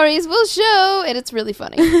stories will show, and it's really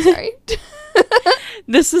funny. Sorry.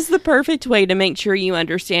 This is the perfect way to make sure you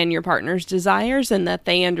understand your partner's desires and that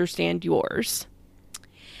they understand yours.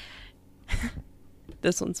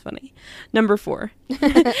 This one's funny. Number 4.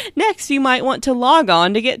 Next, you might want to log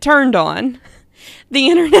on to get turned on. The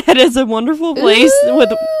internet is a wonderful place with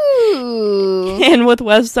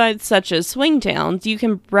websites such as Swingtowns, you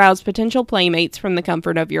can browse potential playmates from the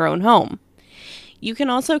comfort of your own home. You can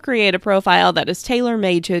also create a profile that is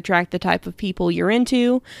tailor-made to attract the type of people you're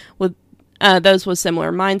into, with those with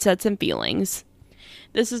similar mindsets and feelings.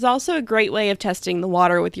 This is also a great way of testing the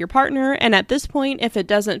water with your partner, and at this point, if it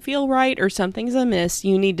doesn't feel right or something's amiss,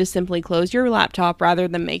 you need to simply close your laptop rather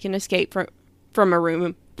than make an escape from a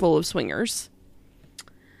room full of swingers.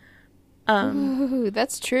 Ooh,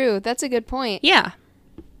 that's true. That's a good point. Yeah.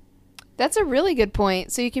 That's a really good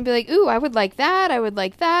point. So you can be like, ooh, I would like that. I would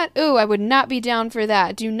like that. Ooh, I would not be down for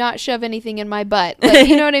that. Do not shove anything in my butt. Like,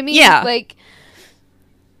 you know what I mean? Yeah. Like,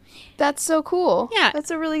 that's so cool. Yeah.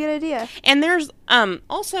 That's a really good idea. And there's,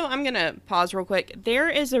 also, I'm going to pause real quick. There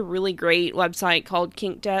is a really great website called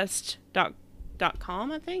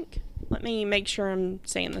kinktest.com, I think. Let me make sure I'm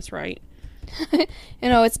saying this right. You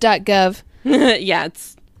know, it's .gov. Yeah,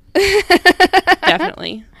 it's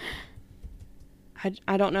definitely.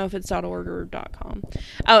 I don't know if it's .org or .com.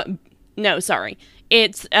 Oh, no, sorry.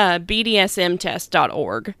 It's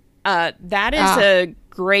bdsmtest.org. That is a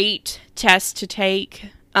great test to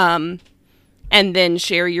take, and then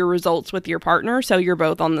share your results with your partner so you're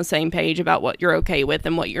both on the same page about what you're okay with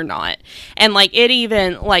and what you're not. And, like, it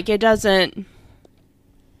even, like, it doesn't...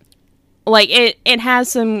 like it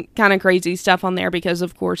has some kind of crazy stuff on there because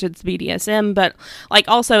of course it's BDSM, but like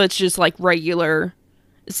also it's just like regular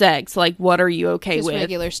sex. Like, what are you okay Just with?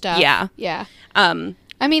 regular stuff. Yeah. Yeah.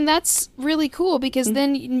 I mean, that's really cool because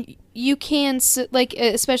then you can, like,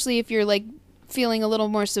 especially if you're, like, feeling a little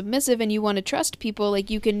more submissive and you want to trust people,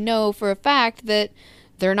 like, you can know for a fact that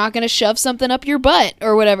they're not going to shove something up your butt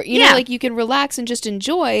or whatever. You know, like, you can relax and just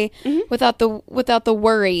enjoy without the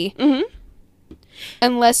worry.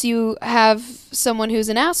 Unless you have someone who's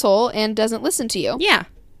an asshole and doesn't listen to you. Yeah.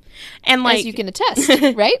 And like, as you can attest,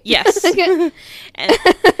 right? Yes.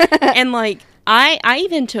 and like I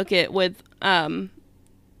even took it with a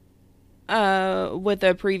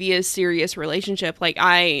previous serious relationship. Like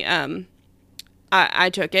I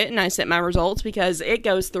took it and I sent my results because it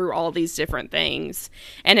goes through all these different things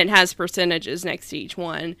and it has percentages next to each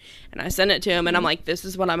one. And I sent it to him and I'm like, this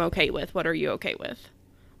is what I'm okay with. What are you okay with?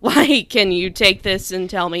 Like, can you take this and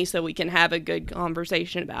tell me so we can have a good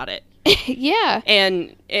conversation about it? Yeah.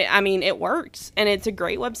 And it works and it's a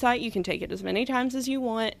great website. You can take it as many times as you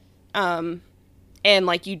want. And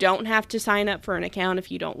like, you don't have to sign up for an account if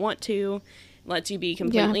you don't want to. It lets you be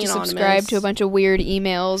completely anonymous. Subscribe to a bunch of weird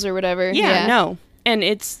emails or whatever. Yeah, no. And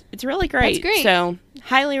it's really great. That's great. So,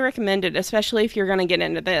 highly recommend it, especially if you're going to get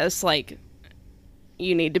into this. Like,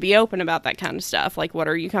 you need to be open about that kind of stuff. Like, what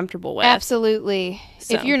are you comfortable with? Absolutely.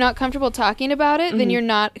 So. If you're not comfortable talking about it, then you're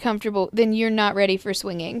not comfortable. Then you're not ready for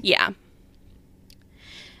swinging. Yeah.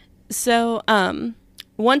 So,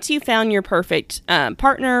 once you found your perfect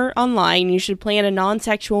partner online, you should plan a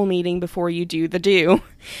non-sexual meeting before you do the do.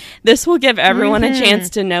 This will give everyone a chance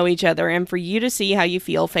to know each other and for you to see how you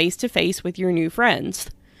feel face-to-face with your new friends.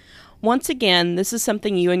 Once again, this is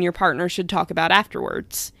something you and your partner should talk about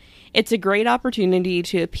afterwards. It's a great opportunity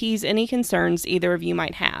to appease any concerns either of you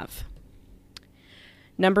might have.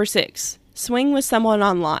 Number 6. Swing with someone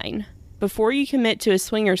online. Before you commit to a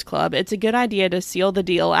swingers club, it's a good idea to seal the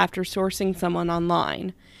deal after sourcing someone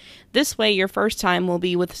online. This way, your first time will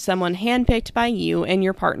be with someone handpicked by you and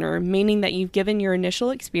your partner, meaning that you've given your initial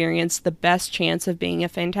experience the best chance of being a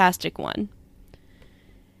fantastic one.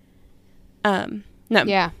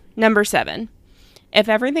 Number 7. If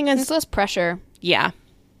everything is... There's less pressure. Yeah.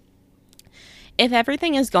 If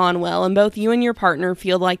everything has gone well and both you and your partner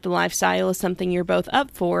feel like the lifestyle is something you're both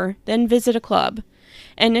up for, then visit a club.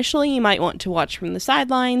 Initially, you might want to watch from the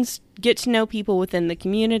sidelines, get to know people within the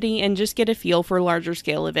community, and just get a feel for larger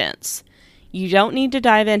scale events. You don't need to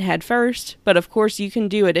dive in head first, but of course you can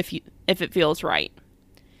do it if it feels right.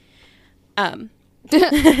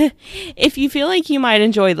 If you feel like you might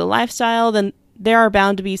enjoy the lifestyle, then there are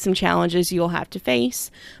bound to be some challenges you'll have to face,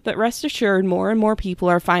 but rest assured more and more people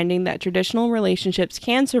are finding that traditional relationships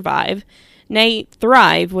can survive, nay,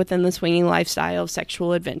 thrive within the swinging lifestyle of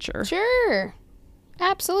sexual adventure. Sure.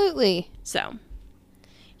 Absolutely. So,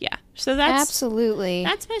 yeah. So that's... Absolutely.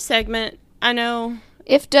 That's my segment. I know...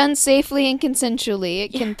 If done safely and consensually,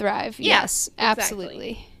 it can thrive. Yeah, yes, exactly.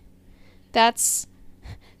 Absolutely. That's...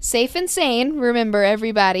 Safe and sane, remember,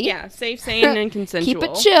 everybody. Yeah, safe, sane, and consensual. Keep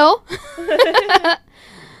it chill.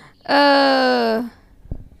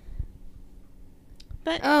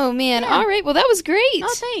 But, oh, man. Yeah. All right. Well, that was great.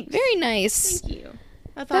 Oh, thanks. Very nice. Thank you.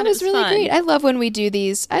 I thought That was really great. I love when we do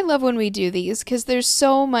these. Because there's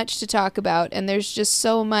so much to talk about, and there's just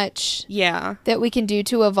so much that we can do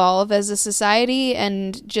to evolve as a society,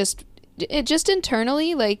 and just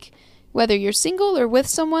internally, like, whether you're single or with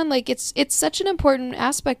someone, like, it's such an important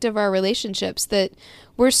aspect of our relationships that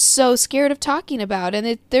we're so scared of talking about,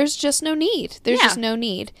 and there's just no need. There's just no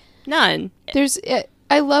need. None.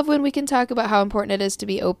 I love when we can talk about how important it is to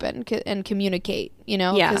be open and communicate, you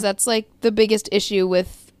know? Yeah. Because that's, like, the biggest issue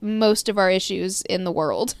with most of our issues in the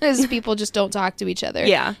world, is people just don't talk to each other.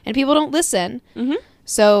 Yeah. And people don't listen. Mm-hmm.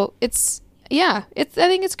 So I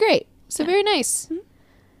think it's great. So very nice. Mm-hmm.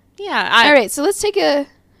 Yeah. All right, so let's take a...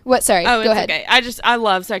 What? Sorry. Oh, go ahead. Okay. I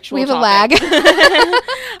love sexual topics. We have topics. a lag.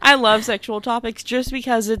 I love sexual topics just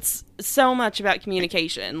because it's so much about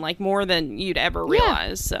communication, like more than you'd ever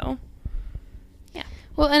realize. So, yeah.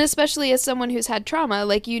 Well, and especially as someone who's had trauma,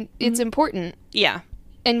 like it's important. Yeah.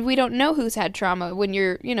 And we don't know who's had trauma when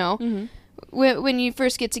you're, when you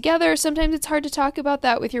first get together. Sometimes it's hard to talk about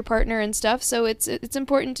that with your partner and stuff. So it's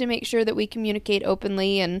important to make sure that we communicate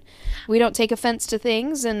openly and we don't take offense to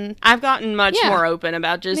things. And I've gotten much more open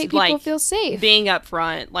about just make people feel safe, being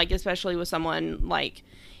upfront, like especially with someone, like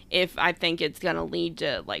if I think it's gonna lead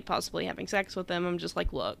to like possibly having sex with them, I'm just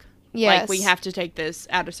like, look, like we have to take this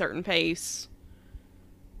at a certain pace.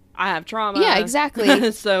 I have trauma. Yeah,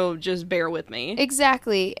 exactly. So just bear with me.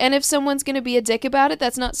 Exactly. And if someone's going to be a dick about it,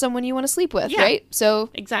 that's not someone you want to sleep with, right? So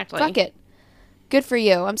exactly. Fuck it. Good for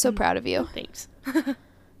you. I'm so proud of you. Thanks.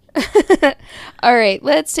 All right,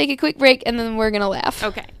 let's take a quick break, and then we're going to laugh.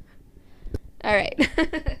 Okay. All right.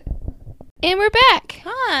 And we're back.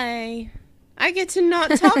 Hi. I get to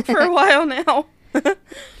not talk for a while now.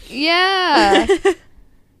 Yeah.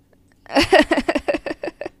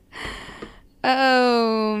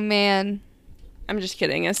 Oh, man. I'm just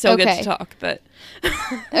kidding. I still get to talk, but...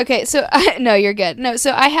 Okay, so... no, you're good. No,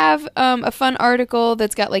 so I have a fun article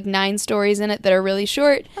that's got, like, 9 stories in it that are really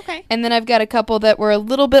short. Okay. And then I've got a couple that were a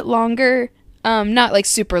little bit longer. Not, like,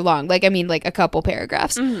 super long. Like, I mean, like, a couple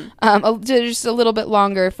paragraphs. Mm-hmm. Just a little bit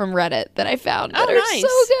longer from Reddit that I found that are nice. so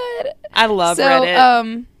good. I love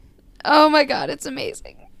Reddit. Oh, my God, it's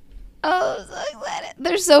amazing. Oh, I'm so excited.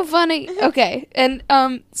 They're so funny. Okay. And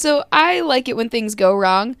so I like it when things go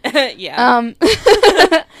wrong. Yeah.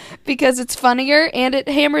 Because it's funnier and it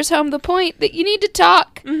hammers home the point that you need to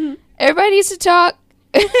talk. Mm-hmm. Everybody needs to talk.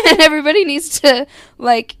 And everybody needs to,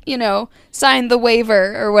 like, you know, sign the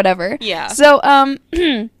waiver or whatever. Yeah. So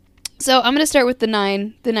so I'm going to start with the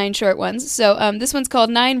nine short ones. So this one's called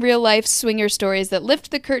 9 Real Life Swinger Stories That Lift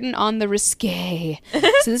the Curtain on the Risque.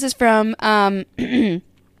 So this is from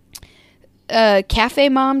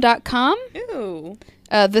cafemom.com. Ooh.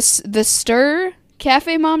 The Stir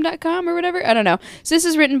cafemom.com or whatever. I don't know. So this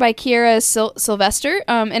is written by Kiera Sylvester,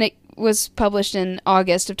 and it was published in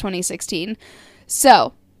August of 2016.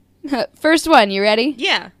 So, first one, you ready?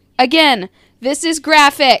 Yeah. Again, this is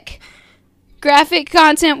graphic. Graphic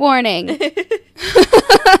content warning.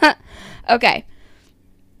 Okay.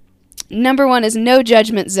 Number 1 is No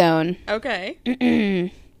Judgment Zone. Okay.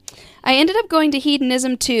 I ended up going to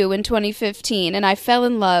Hedonism 2 in 2015, and I fell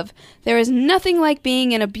in love. There is nothing like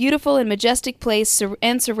being in a beautiful and majestic place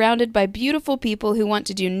and surrounded by beautiful people who want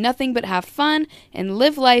to do nothing but have fun and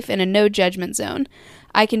live life in a no-judgment zone.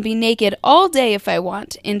 I can be naked all day if I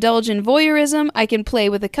want, indulge in voyeurism, I can play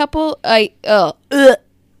with a couple, you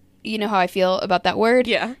know how I feel about that word?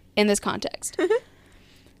 Yeah. In this context.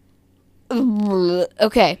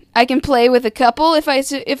 Okay, I can play with a couple if I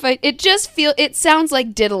it sounds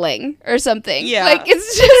like diddling or something. Yeah. Like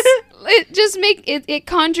it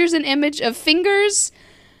conjures an image of fingers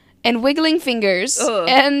and wiggling fingers. Ugh.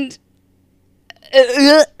 And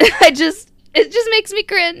it just makes me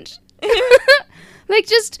cringe. Like,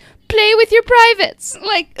 just play with your privates.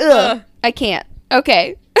 Like, I can't.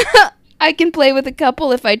 Okay. I can play with a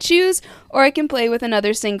couple if I choose, or I can play with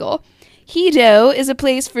another single. Hedo is a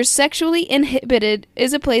place for sexually inhibited.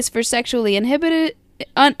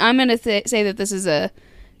 I'm going to say that this is a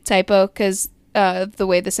typo because the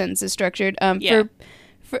way the sentence is structured. Yeah.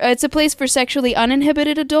 It's a place for sexually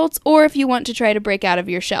uninhibited adults, or if you want to try to break out of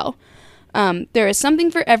your shell. There is something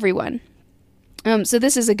for everyone. So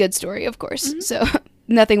this is a good story, of course. Mm-hmm. So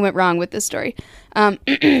nothing went wrong with this story.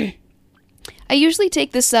 I usually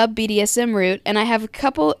take the sub BDSM route, and I have a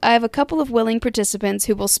couple of willing participants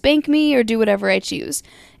who will spank me or do whatever I choose.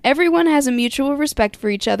 Everyone has a mutual respect for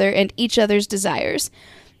each other and each other's desires.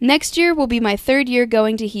 Next year will be my 3rd year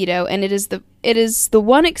going to Hedo, and it is the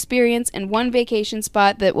one experience and one vacation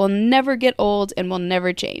spot that will never get old and will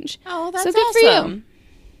never change. Oh, that's so good awesome.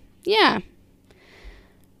 for you. Yeah.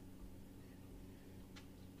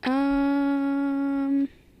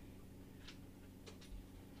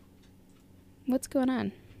 What's going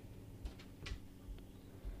on?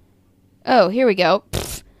 Oh, here we go.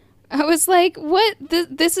 Pfft. I was like, what?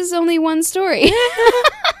 This is only one story.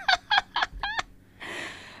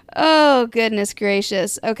 Oh, goodness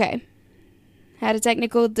gracious. Okay. Had a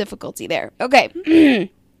technical difficulty there. Okay.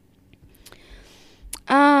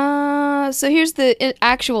 So here's the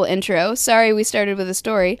actual intro. Sorry we started with a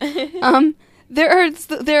story. There are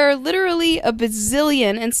literally a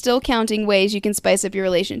bazillion and still counting ways you can spice up your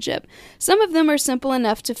relationship. Some of them are simple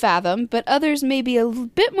enough to fathom, but others may be a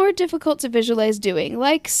bit more difficult to visualize doing,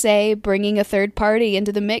 like, say, bringing a third party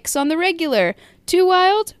into the mix on the regular. Too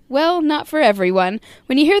wild? Well, not for everyone.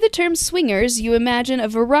 When you hear the term swingers, you imagine a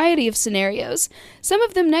variety of scenarios, some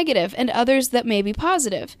of them negative and others that may be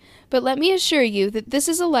positive. But let me assure you that this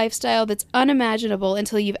is a lifestyle that's unimaginable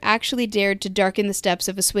until you've actually dared to darken the steps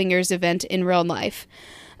of a swingers event in real life.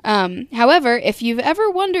 However, if you've ever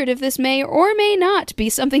wondered if this may or may not be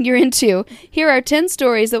something you're into, here are 10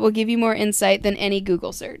 stories that will give you more insight than any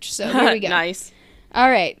Google search. So here we go. Nice. All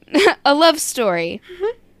right. A love story.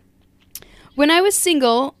 Mm-hmm. When I was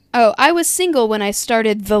single when I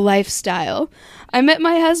started the lifestyle. I met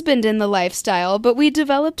my husband in the lifestyle, but we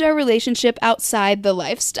developed our relationship outside the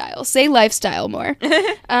lifestyle. Say lifestyle more.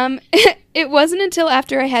 It wasn't until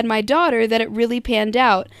after I had my daughter that it really panned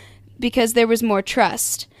out because there was more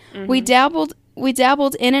trust. Mm-hmm. we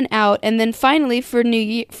dabbled in and out, and then finally for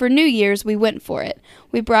New Year's we went for it.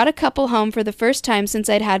 We brought a couple home for the first time since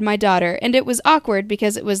I'd had my daughter, and it was awkward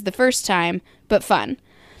because it was the first time, but fun.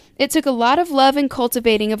 It took a lot of love and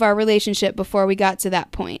cultivating of our relationship before we got to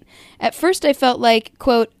that point. At first I felt like,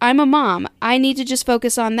 quote, I'm a mom, I need to just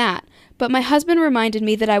focus on that. But my husband reminded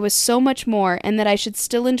me that I was so much more and that I should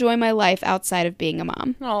still enjoy my life outside of being a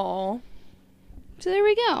mom. Oh, So there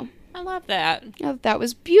we go. I love that. Oh, that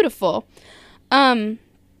was beautiful. All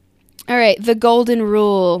right, the golden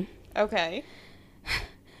rule. Okay.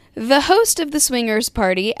 The host of the swingers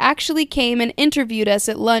party actually came and interviewed us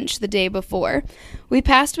at lunch the day before. We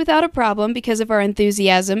passed without a problem because of our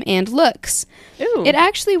enthusiasm and looks. Ooh. It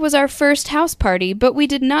actually was our first house party, but we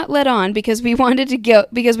did not let on because we wanted to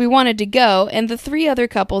go, and the 3 other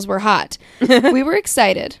couples were hot. We were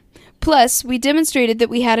excited. Plus, we demonstrated that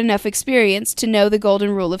we had enough experience to know the golden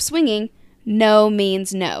rule of swinging. No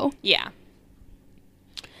means no. Yeah.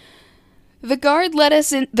 The guard let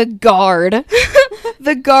us in. The guard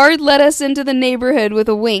let us into the neighborhood with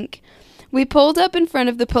a wink. We pulled up in front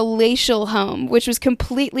of the palatial home, which was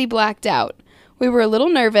completely blacked out. We were a little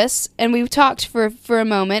nervous, and we talked for a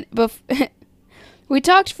moment. We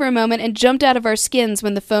talked for a moment and jumped out of our skins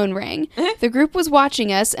when the phone rang. The group was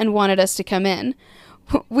watching us and wanted us to come in.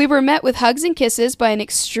 We were met with hugs and kisses by an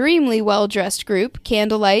extremely well-dressed group,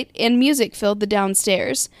 candlelight, and music filled the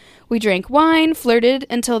downstairs. We drank wine, flirted,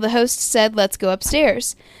 until the host said, let's go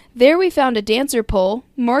upstairs. There we found a dancer pole,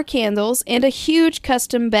 more candles, and a huge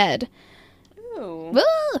custom bed. Ooh.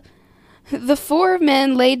 Ugh! The 4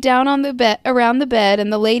 men laid down on the around the bed,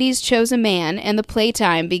 and the ladies chose a man, and the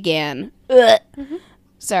playtime began. Mm-hmm.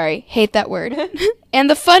 Sorry, hate that word. And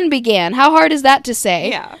the fun began. How hard is that to say?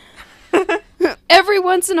 Yeah. Every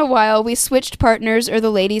once in a while, we switched partners or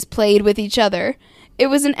the ladies played with each other. It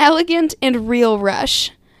was an elegant and real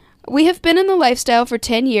rush. We have been in the lifestyle for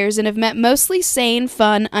 10 years and have met mostly sane,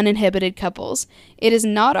 fun, uninhibited couples. It is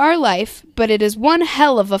not our life, but it is one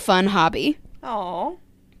hell of a fun hobby. Oh,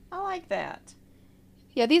 I like that.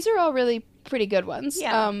 Yeah, these are all really pretty good ones.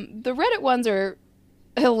 Yeah. The Reddit ones are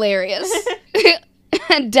hilarious.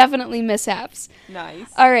 And definitely mishaps. Nice.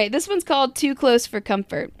 All right, this one's called Too Close for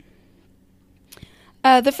Comfort.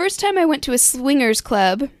 The first time I went to a swingers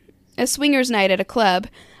night at a club,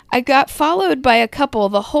 I got followed by a couple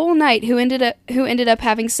the whole night who ended up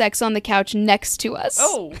having sex on the couch next to us.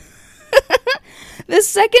 Oh. The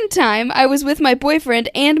second time, I was with my boyfriend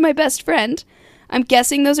and my best friend. I'm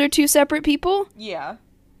guessing those are 2 separate people? Yeah.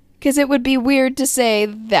 Because it would be weird to say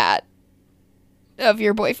that of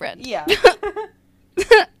your boyfriend. Yeah.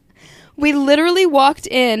 We literally walked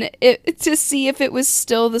in to see if it was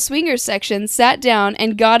still the swingers section, sat down,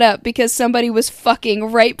 and got up because somebody was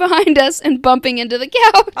fucking right behind us and bumping into the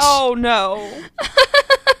couch. Oh, no.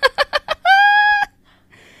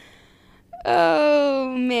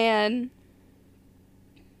 Oh, man.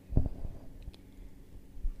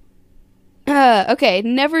 Okay,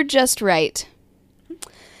 never just right.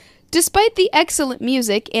 Despite the excellent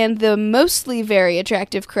music and the mostly very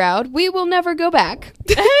attractive crowd, we will never go back.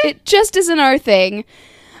 It just isn't our thing.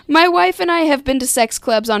 My wife and I have been to sex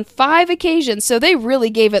clubs on 5 occasions, so they really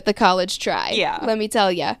gave it the college try. Yeah. Let me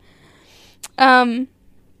tell ya. My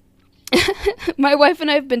wife and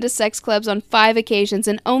I have been to sex clubs on 5 occasions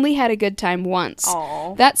and only had a good time once.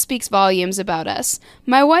 Aw. That speaks volumes about us.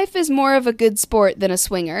 My wife is more of a good sport than a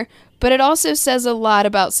swinger, but it also says a lot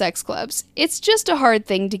about sex clubs. It's just a hard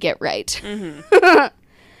thing to get right. Mm-hmm.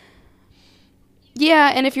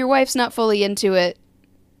 Yeah, and if your wife's not fully into it,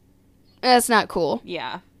 that's not cool.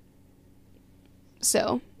 Yeah.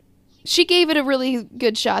 So, she gave it a really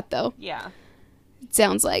good shot, though. Yeah. It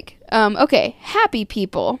sounds like. Okay, happy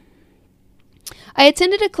people. I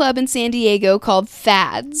attended a club in San Diego called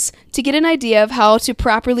Fads to get an idea of how to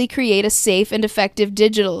properly create a safe and effective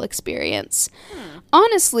digital experience.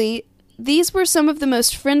 Honestly, these were some of the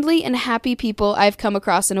most friendly and happy people I've come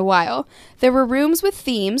across in a while. There were rooms with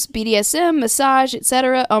themes, BDSM, massage,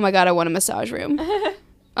 etc. Oh my god, I want a massage room.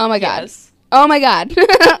 Oh my god. Yes. Oh my god.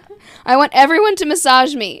 I want everyone to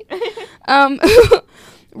massage me.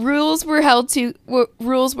 Rules were held too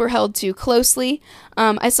closely.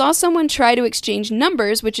 I saw someone try to exchange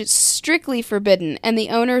numbers, which is strictly forbidden, and the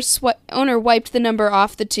owner wiped the number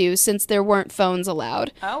off the 2 since there weren't phones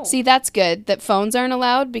allowed. Oh. See, that's good that phones aren't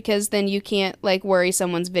allowed because then you can't worry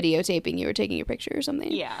someone's videotaping you or taking your picture or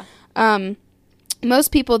something. Yeah.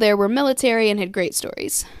 Most people there were military and had great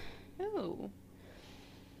stories. Oh.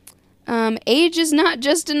 Age is not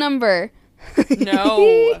just a number.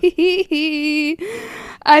 No.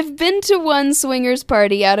 I've been to one swingers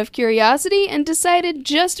party out of curiosity and decided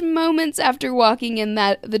just moments after walking in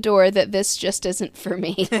the door that this just isn't for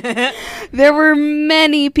me. There weren't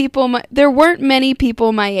many people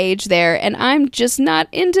my age there, and I'm just not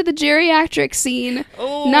into the geriatric scene.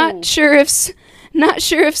 Oh. Not sure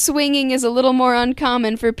if swinging is a little more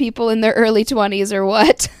uncommon for people in their early 20s or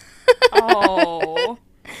what. Oh.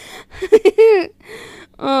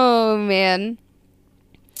 Oh, man.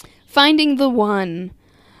 Finding the one.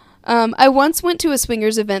 I once went to a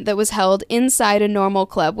swingers event that was held inside a normal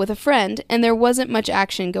club with a friend, and there wasn't much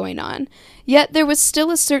action going on. Yet there was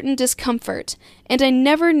still a certain discomfort, and I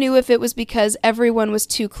never knew if it was because everyone was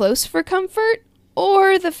too close for comfort,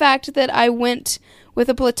 or the fact that I went with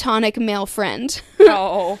a platonic male friend.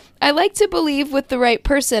 Oh. I like to believe with the right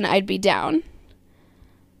person I'd be down.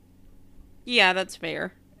 Yeah, that's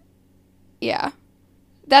fair. Yeah.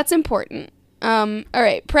 That's important.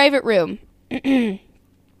 Alright, private room.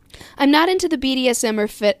 I'm not into the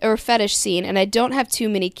BDSM or fetish scene, and I don't have too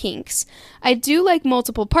many kinks. I do like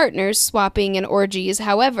multiple partners, swapping, and orgies,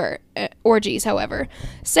 however.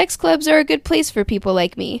 Sex clubs are a good place for people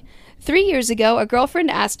like me. 3 years ago, a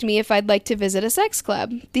girlfriend asked me if I'd like to visit a sex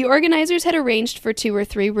club. The organizers had arranged for 2 or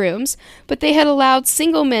 3 rooms, but they had allowed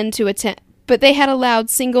single men to attend,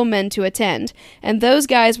 and those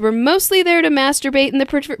guys were mostly there to masturbate in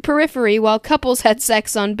the periphery while couples had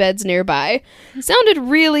sex on beds nearby. Sounded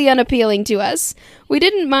really unappealing to us. We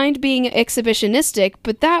didn't mind being exhibitionistic,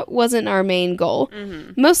 but that wasn't our main goal.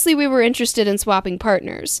 Mm-hmm. Mostly we were interested in swapping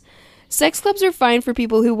partners. Sex clubs are fine for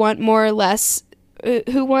people who want more or less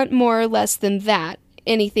than that.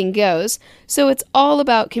 Anything goes. So it's all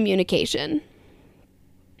about communication.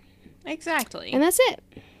 Exactly. And that's it.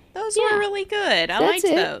 Those were really good. I liked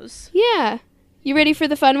those. Yeah. You ready for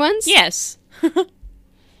the fun ones? Yes. All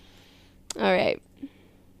right.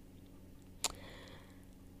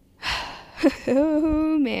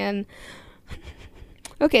 Oh, man.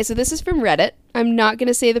 Okay, so this is from Reddit. I'm not going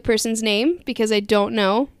to say the person's name because I don't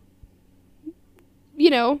know.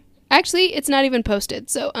 Actually, it's not even posted.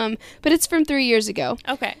 So, but it's from 3 years ago.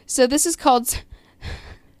 Okay. So this is called... should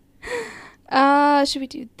we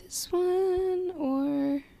do this one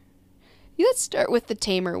or... Let's start with the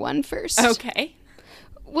tamer one first. Okay.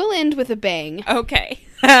 We'll end with a bang. Okay.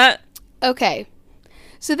 Okay.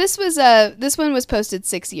 So this one was posted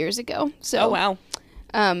 6 years ago. So, oh, wow.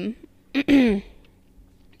 They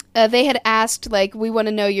had asked, we want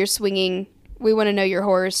to know your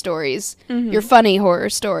horror stories, mm-hmm. your funny horror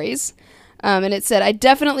stories. And it said, I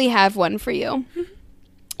definitely have one for you.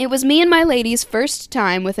 It was me and my lady's first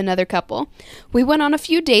time with another couple. We went on a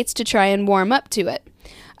few dates to try and warm up to it.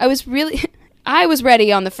 I was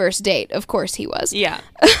ready on the first date. Of course he was. Yeah.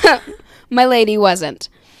 My lady wasn't.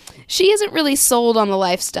 She isn't really sold on the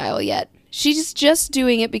lifestyle yet. She's just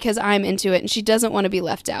doing it because I'm into it and she doesn't want to be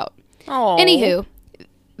left out. Oh. Anywho,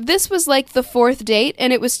 this was like the 4th date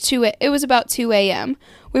and it was about 2 a.m.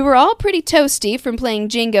 We were all pretty toasty from playing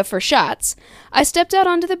Jenga for shots. I stepped out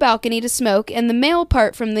onto the balcony to smoke and the male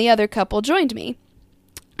part from the other couple joined me.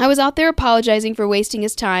 I was out there apologizing for wasting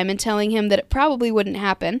his time and telling him that it probably wouldn't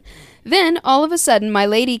happen. Then, all of a sudden, my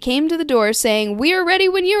lady came to the door saying, "We are ready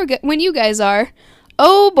when you guys are."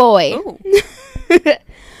 Oh boy.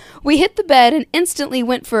 We hit the bed and instantly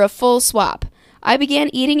went for a full swap. I began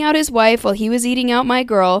eating out his wife while he was eating out my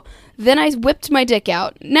girl. Then I whipped my dick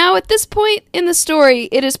out. Now, at this point in the story,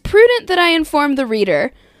 it is prudent that I inform the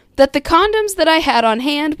reader that the condoms that I had on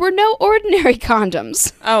hand were no ordinary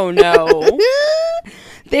condoms. Oh, no.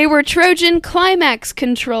 They were Trojan Climax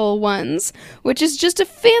Control ones, which is just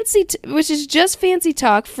fancy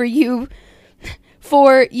talk for you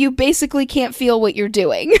basically can't feel what you're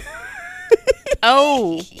doing.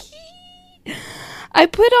 Oh. I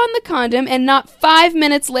put on the condom and not 5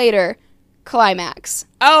 minutes later, climax.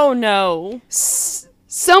 Oh, no.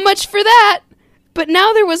 So much for that. But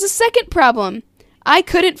now there was a second problem. I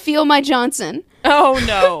couldn't feel my Johnson. Oh,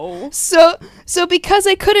 no. So because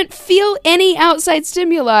I couldn't feel any outside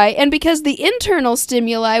stimuli, and because the internal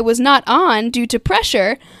stimuli was not on due to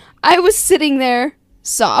pressure, I was sitting there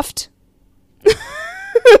soft.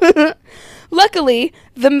 Luckily,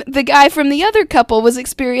 the guy from the other couple was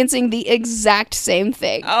experiencing the exact same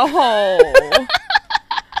thing. Oh.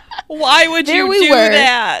 Why would you do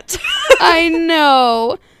that? I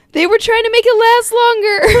know. They were trying to make it last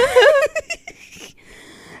longer.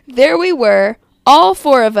 There we were, all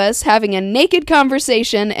 4 of us having a naked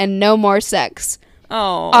conversation and no more sex.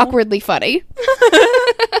 Oh. Awkwardly funny.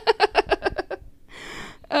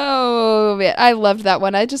 Oh, man. I loved that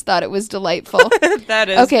one. I just thought it was delightful. That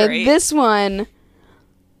is okay, great. This one.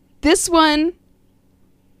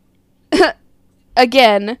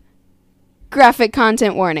 again, graphic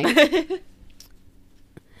content warning.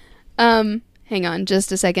 Hang on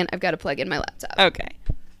just a second. I've got to plug in my laptop. Okay.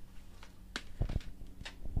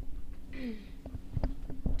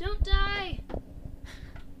 Don't die.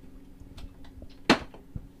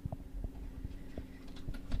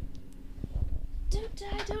 Don't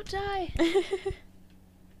die, don't die.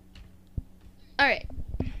 All right.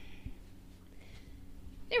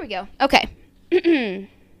 There we go. Okay.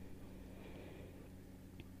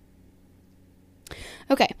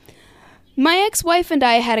 Okay. My ex-wife and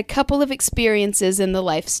I had a couple of experiences in the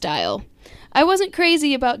lifestyle. I wasn't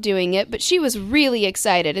crazy about doing it, but she was really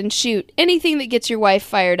excited, and shoot, anything that gets your wife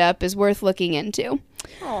fired up is worth looking into.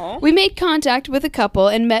 Aww. We made contact with a couple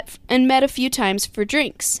and met a few times for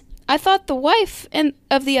drinks. I thought the wife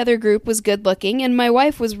of the other group was good looking, and my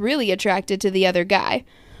wife was really attracted to the other guy.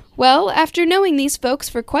 Well, after knowing these folks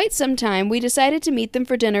for quite some time, we decided to meet them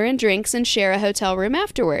for dinner and drinks and share a hotel room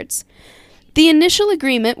afterwards. The initial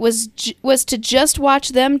agreement was to just watch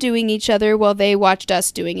them doing each other while they watched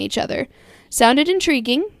us doing each other. Sounded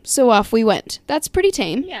intriguing, so off we went. That's pretty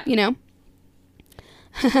tame, you know.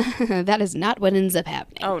 That is not what ends up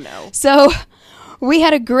happening. Oh, no. So, we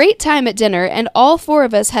had a great time at dinner, and all four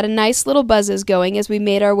of us had a nice little buzzes going as we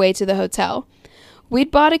made our way to the hotel.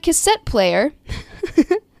 We'd bought a cassette player.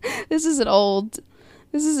 This is an old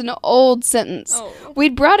sentence. Oh.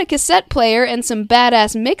 We'd brought a cassette player and some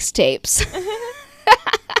badass mixtapes.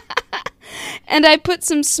 And I put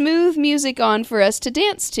some smooth music on for us to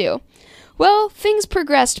dance to. Well, things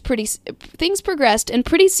progressed, and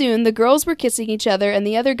pretty soon the girls were kissing each other and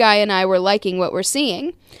the other guy and I were liking what we're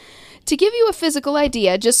seeing. To give you a physical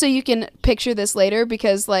idea, just so you can picture this later,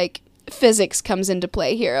 because, like, physics comes into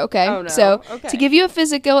play here, okay? Oh, no. So, Okay. to give you a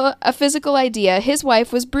physical idea, his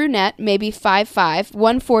wife was brunette, maybe 5'5",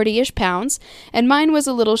 140-ish pounds, and mine was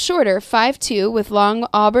a little shorter, 5'2", with long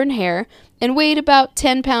auburn hair, and weighed about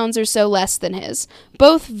 10 pounds or so less than his.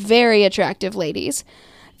 Both very attractive ladies.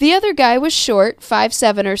 The other guy was short,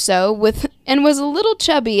 5'7" or so, and was a little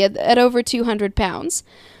chubby at over 200 pounds.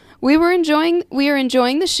 We are enjoying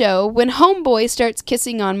the show when homeboy starts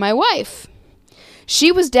kissing on my wife.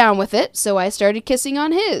 She was down with it, so I started kissing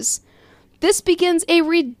on his. This begins a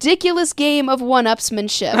ridiculous game of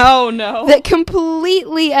one-upsmanship. Oh, no. That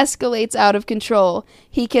completely escalates out of control.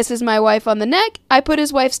 He kisses my wife on the neck, I put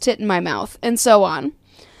his wife's tit in my mouth, and so on.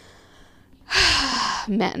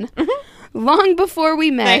 Men. Long before we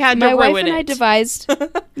met, my wife and I devised...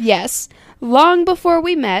 Yes. Long before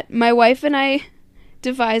we met, my wife and I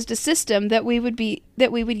devised a system that we would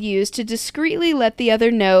use to discreetly let the other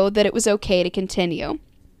know that it was okay to continue.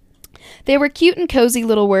 They were cute and cozy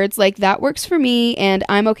little words like, "That works for me," and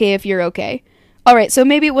 "I'm okay if you're okay." Alright, so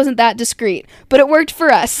maybe it wasn't that discreet, but it worked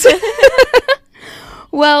for us.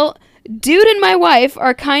 Well, dude and my wife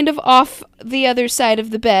are kind of off the other side of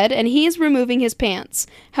the bed, and he's removing his pants.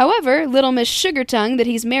 However, little Miss Sugartongue that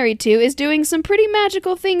he's married to is doing some pretty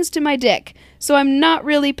magical things to my dick, so I'm not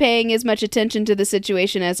really paying as much attention to the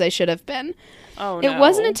situation as I should have been. Oh, no. It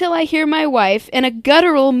wasn't until I hear my wife in a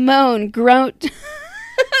guttural moan grunt...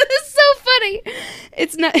 This is so funny.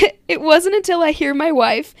 It wasn't until I hear my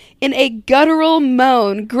wife in a guttural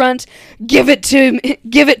moan grunt, give it to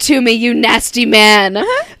me, you nasty man,"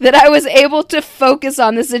 that I was able to focus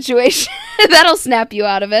on the situation. That'll snap you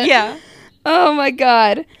out of it. Yeah. Oh my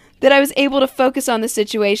God. That I was able to focus on the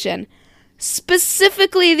situation.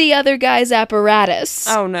 Specifically the other guy's apparatus.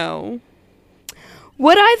 Oh, no.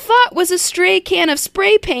 What I thought was a stray can of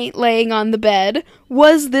spray paint laying on the bed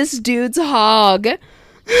was this dude's hog.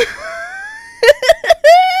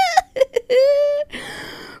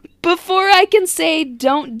 Before I can say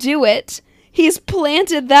don't do it, he's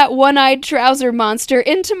planted that one-eyed trouser monster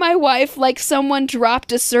into my wife like someone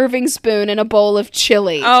dropped a serving spoon in a bowl of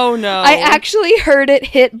chili. Oh, no. I actually heard it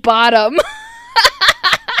hit bottom.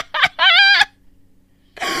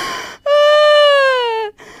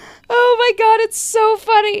 Oh my God, it's so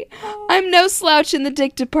funny. I'm no slouch in the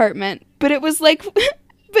dick department, but it was like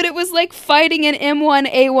fighting an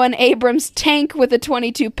M1A1 Abrams tank with a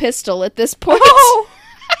 .22 pistol at this point. Oh.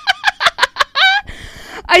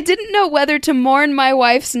 I didn't know whether to mourn my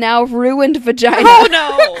wife's now ruined vagina. Oh,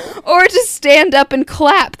 no. Or to stand up and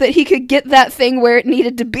clap that he could get that thing where it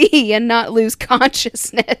needed to be and not lose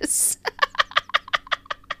consciousness.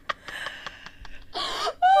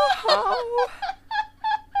 Oh.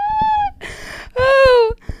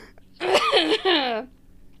 Oh.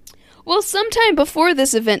 Well, sometime before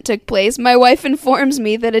this event took place, my wife informs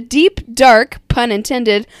me that a deep, dark, pun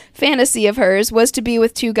intended, fantasy of hers was to be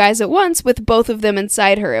with 2 guys at once, with both of them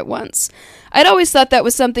inside her at once. I'd always thought that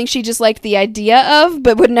was something she just liked the idea of,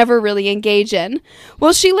 but would never really engage in.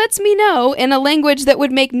 Well, she lets me know, in a language that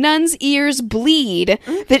would make Nun's ears bleed,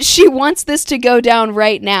 that she wants this to go down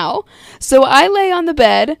right now. So I lay on the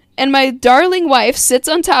bed, and my darling wife sits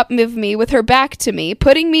on top of me with her back to me,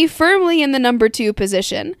 putting me firmly in the number 2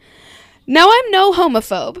 position. Now, I'm no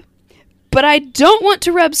homophobe, but I don't want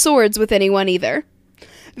to rub swords with anyone either.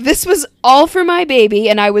 This was all for my baby,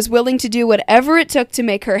 and I was willing to do whatever it took to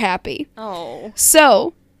make her happy. Oh.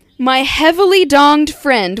 So, my heavily donged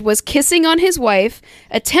friend was kissing on his wife,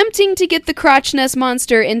 attempting to get the crotchness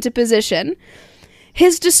monster into position.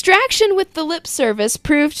 His distraction with the lip service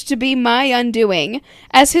proved to be my undoing,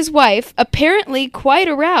 as his wife, apparently quite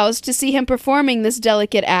aroused to see him performing this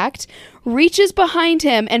delicate act, reaches behind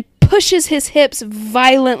him and pushes his hips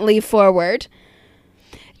violently forward.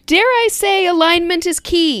 Dare I say alignment is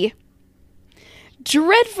key?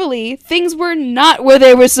 Dreadfully, things were not where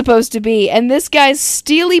they were supposed to be, and this guy's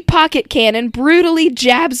steely pocket cannon brutally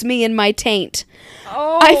jabs me in my taint.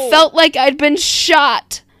 Oh. I felt like I'd been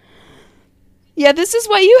shot. Yeah, this is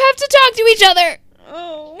why you have to talk to each other.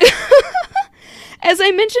 Oh. As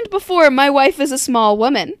I mentioned before, my wife is a small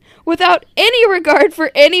woman. Without any regard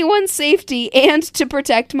for anyone's safety and to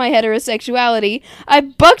protect my heterosexuality, I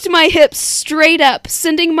bucked my hips straight up,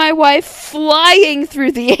 sending my wife flying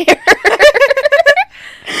through the air.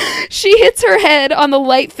 She hits her head on the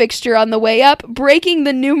light fixture on the way up, breaking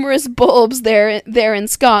the numerous bulbs there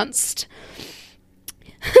ensconced.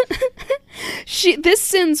 This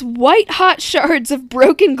sends white-hot shards of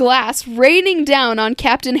broken glass raining down on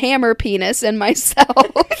Captain Hammer Penis and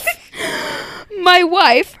myself. My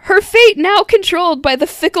wife, her fate now controlled by the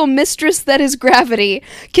fickle mistress that is gravity,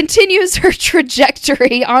 continues her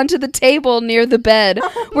trajectory onto the table near the bed,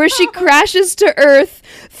 where she crashes to earth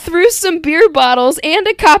through some beer bottles and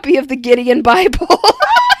a copy of the Gideon Bible.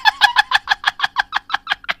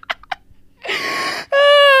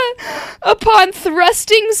 Upon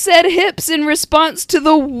thrusting said hips in response to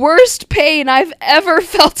the worst pain I've ever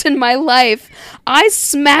felt in my life, I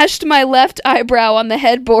smashed my left eyebrow on the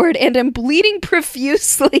headboard and am bleeding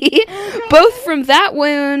profusely, both from that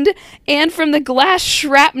wound and from the glass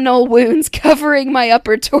shrapnel wounds covering my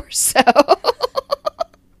upper torso.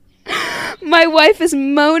 My wife is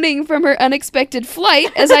moaning from her unexpected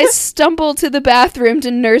flight as I stumble to the bathroom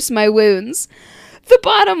to nurse my wounds. The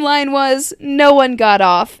bottom line was, no one got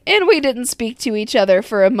off, and we didn't speak to each other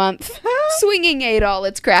for a month. Swinging ain't all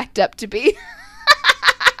it's cracked up to be.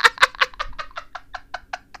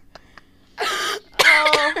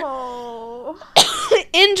 Oh.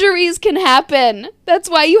 Injuries can happen. That's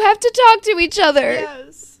why you have to talk to each other.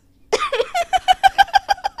 Yes.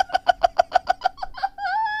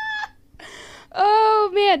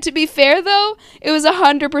 Oh, man. To be fair, though, it was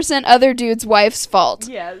 100% other dude's wife's fault.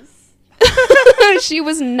 Yes. She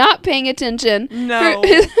was not paying attention. No.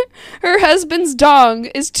 Her husband's dong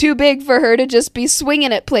is too big for her to just be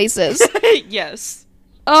swinging at places. Yes.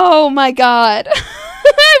 Oh my god.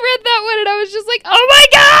 I read that one and I was just like, oh my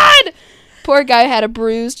god! Poor guy had a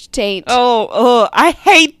bruised taint. Oh, I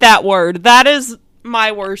hate that word. That is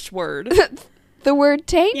my worst word. The word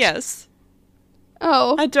taint? Yes.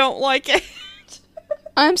 Oh. I don't like it.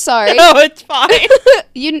 I'm sorry. No, it's fine.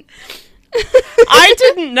 You... I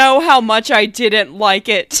didn't know how much I didn't like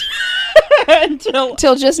it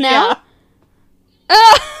Till just now?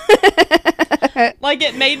 Yeah. Like,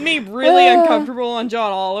 it made me really uncomfortable on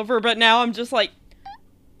John Oliver, but now I'm just like,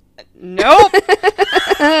 nope.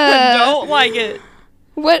 I don't like it.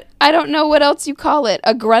 What? I don't know what else you call it.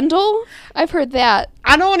 A grundle? I've heard that.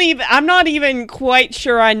 I'm not even quite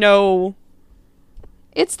sure I know.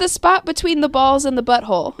 It's the spot between the balls and the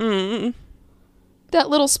butthole. Mm. That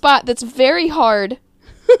little spot that's very hard.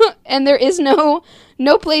 And there is no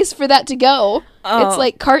place for that to go. Oh. It's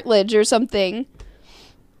like cartilage or something.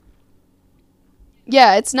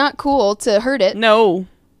 Yeah, it's not cool to hurt it. No.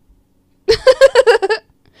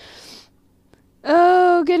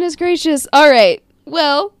 Oh, goodness gracious. All right.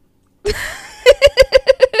 Well.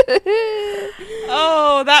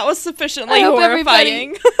 Oh, that was sufficiently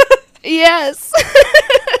horrifying. Yes.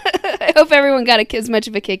 I hope everyone got as much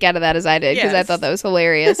of a kick out of that as I did, because I thought that was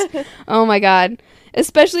hilarious. Oh my god.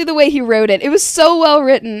 Especially the way he wrote it. It was so well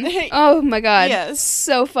written. Oh my god. Yes.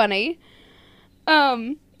 So funny.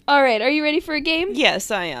 Alright, are you ready for a game? Yes,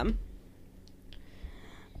 I am.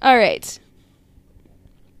 Alright.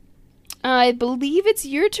 I believe it's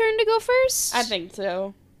your turn to go first? I think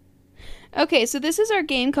so. Okay, so this is our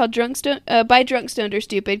game called by Drunk Stoned or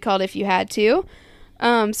Stupid, called If You Had To.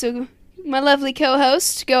 So, my lovely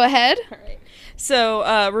co-host, go ahead. All right.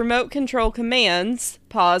 So, remote control commands,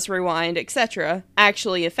 pause, rewind, etc.,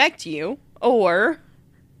 actually affect you, or...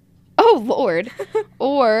 Oh, Lord.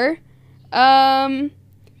 Or,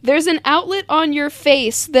 there's an outlet on your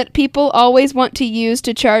face that people always want to use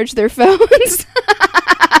to charge their phones.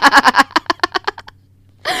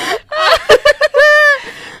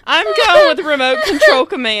 I'm going with remote control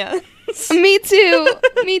commands. Me too,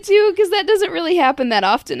 because that doesn't really happen that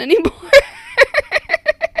often anymore.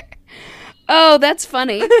 Oh, that's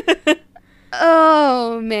funny.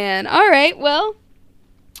 Oh, man. All right, well,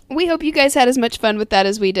 we hope you guys had as much fun with that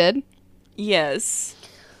as we did. Yes.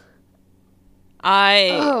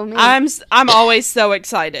 Oh, man. I'm always so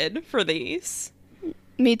excited for these.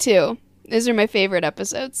 Me too. These are my favorite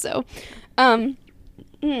episodes, so. All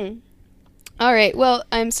right, well,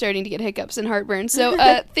 I'm starting to get hiccups and heartburn, so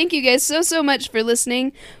thank you guys so much for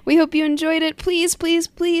listening. We hope you enjoyed it. Please, please,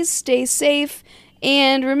 please stay safe,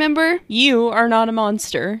 and remember... You are not a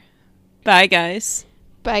monster. Bye, guys.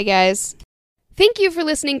 Bye, guys. Thank you for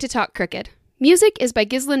listening to Talk Crooked. Music is by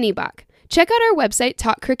Gisla Niebach. Check out our website,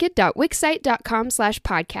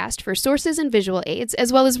 talkcrooked.wixsite.com/podcast for sources and visual aids,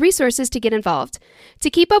 as well as resources to get involved.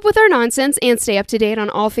 To keep up with our nonsense and stay up to date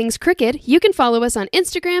on all things crooked, you can follow us on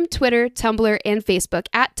Instagram, Twitter, Tumblr, and Facebook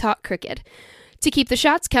at Talk Crooked. To keep the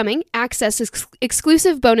shots coming, access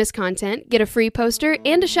exclusive bonus content, get a free poster,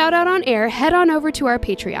 and a shout out on air, head on over to our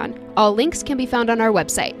Patreon. All links can be found on our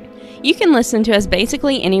website. You can listen to us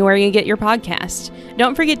basically anywhere you get your podcast.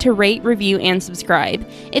 Don't forget to rate, review, and subscribe.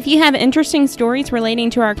 If you have interesting stories relating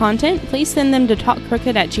to our content, please send them to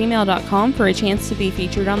talkcrooked@gmail.com for a chance to be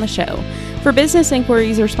featured on the show. For business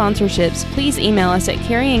inquiries or sponsorships, please email us at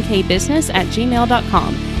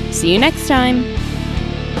carrieandkbusiness@gmail.com. See you next time!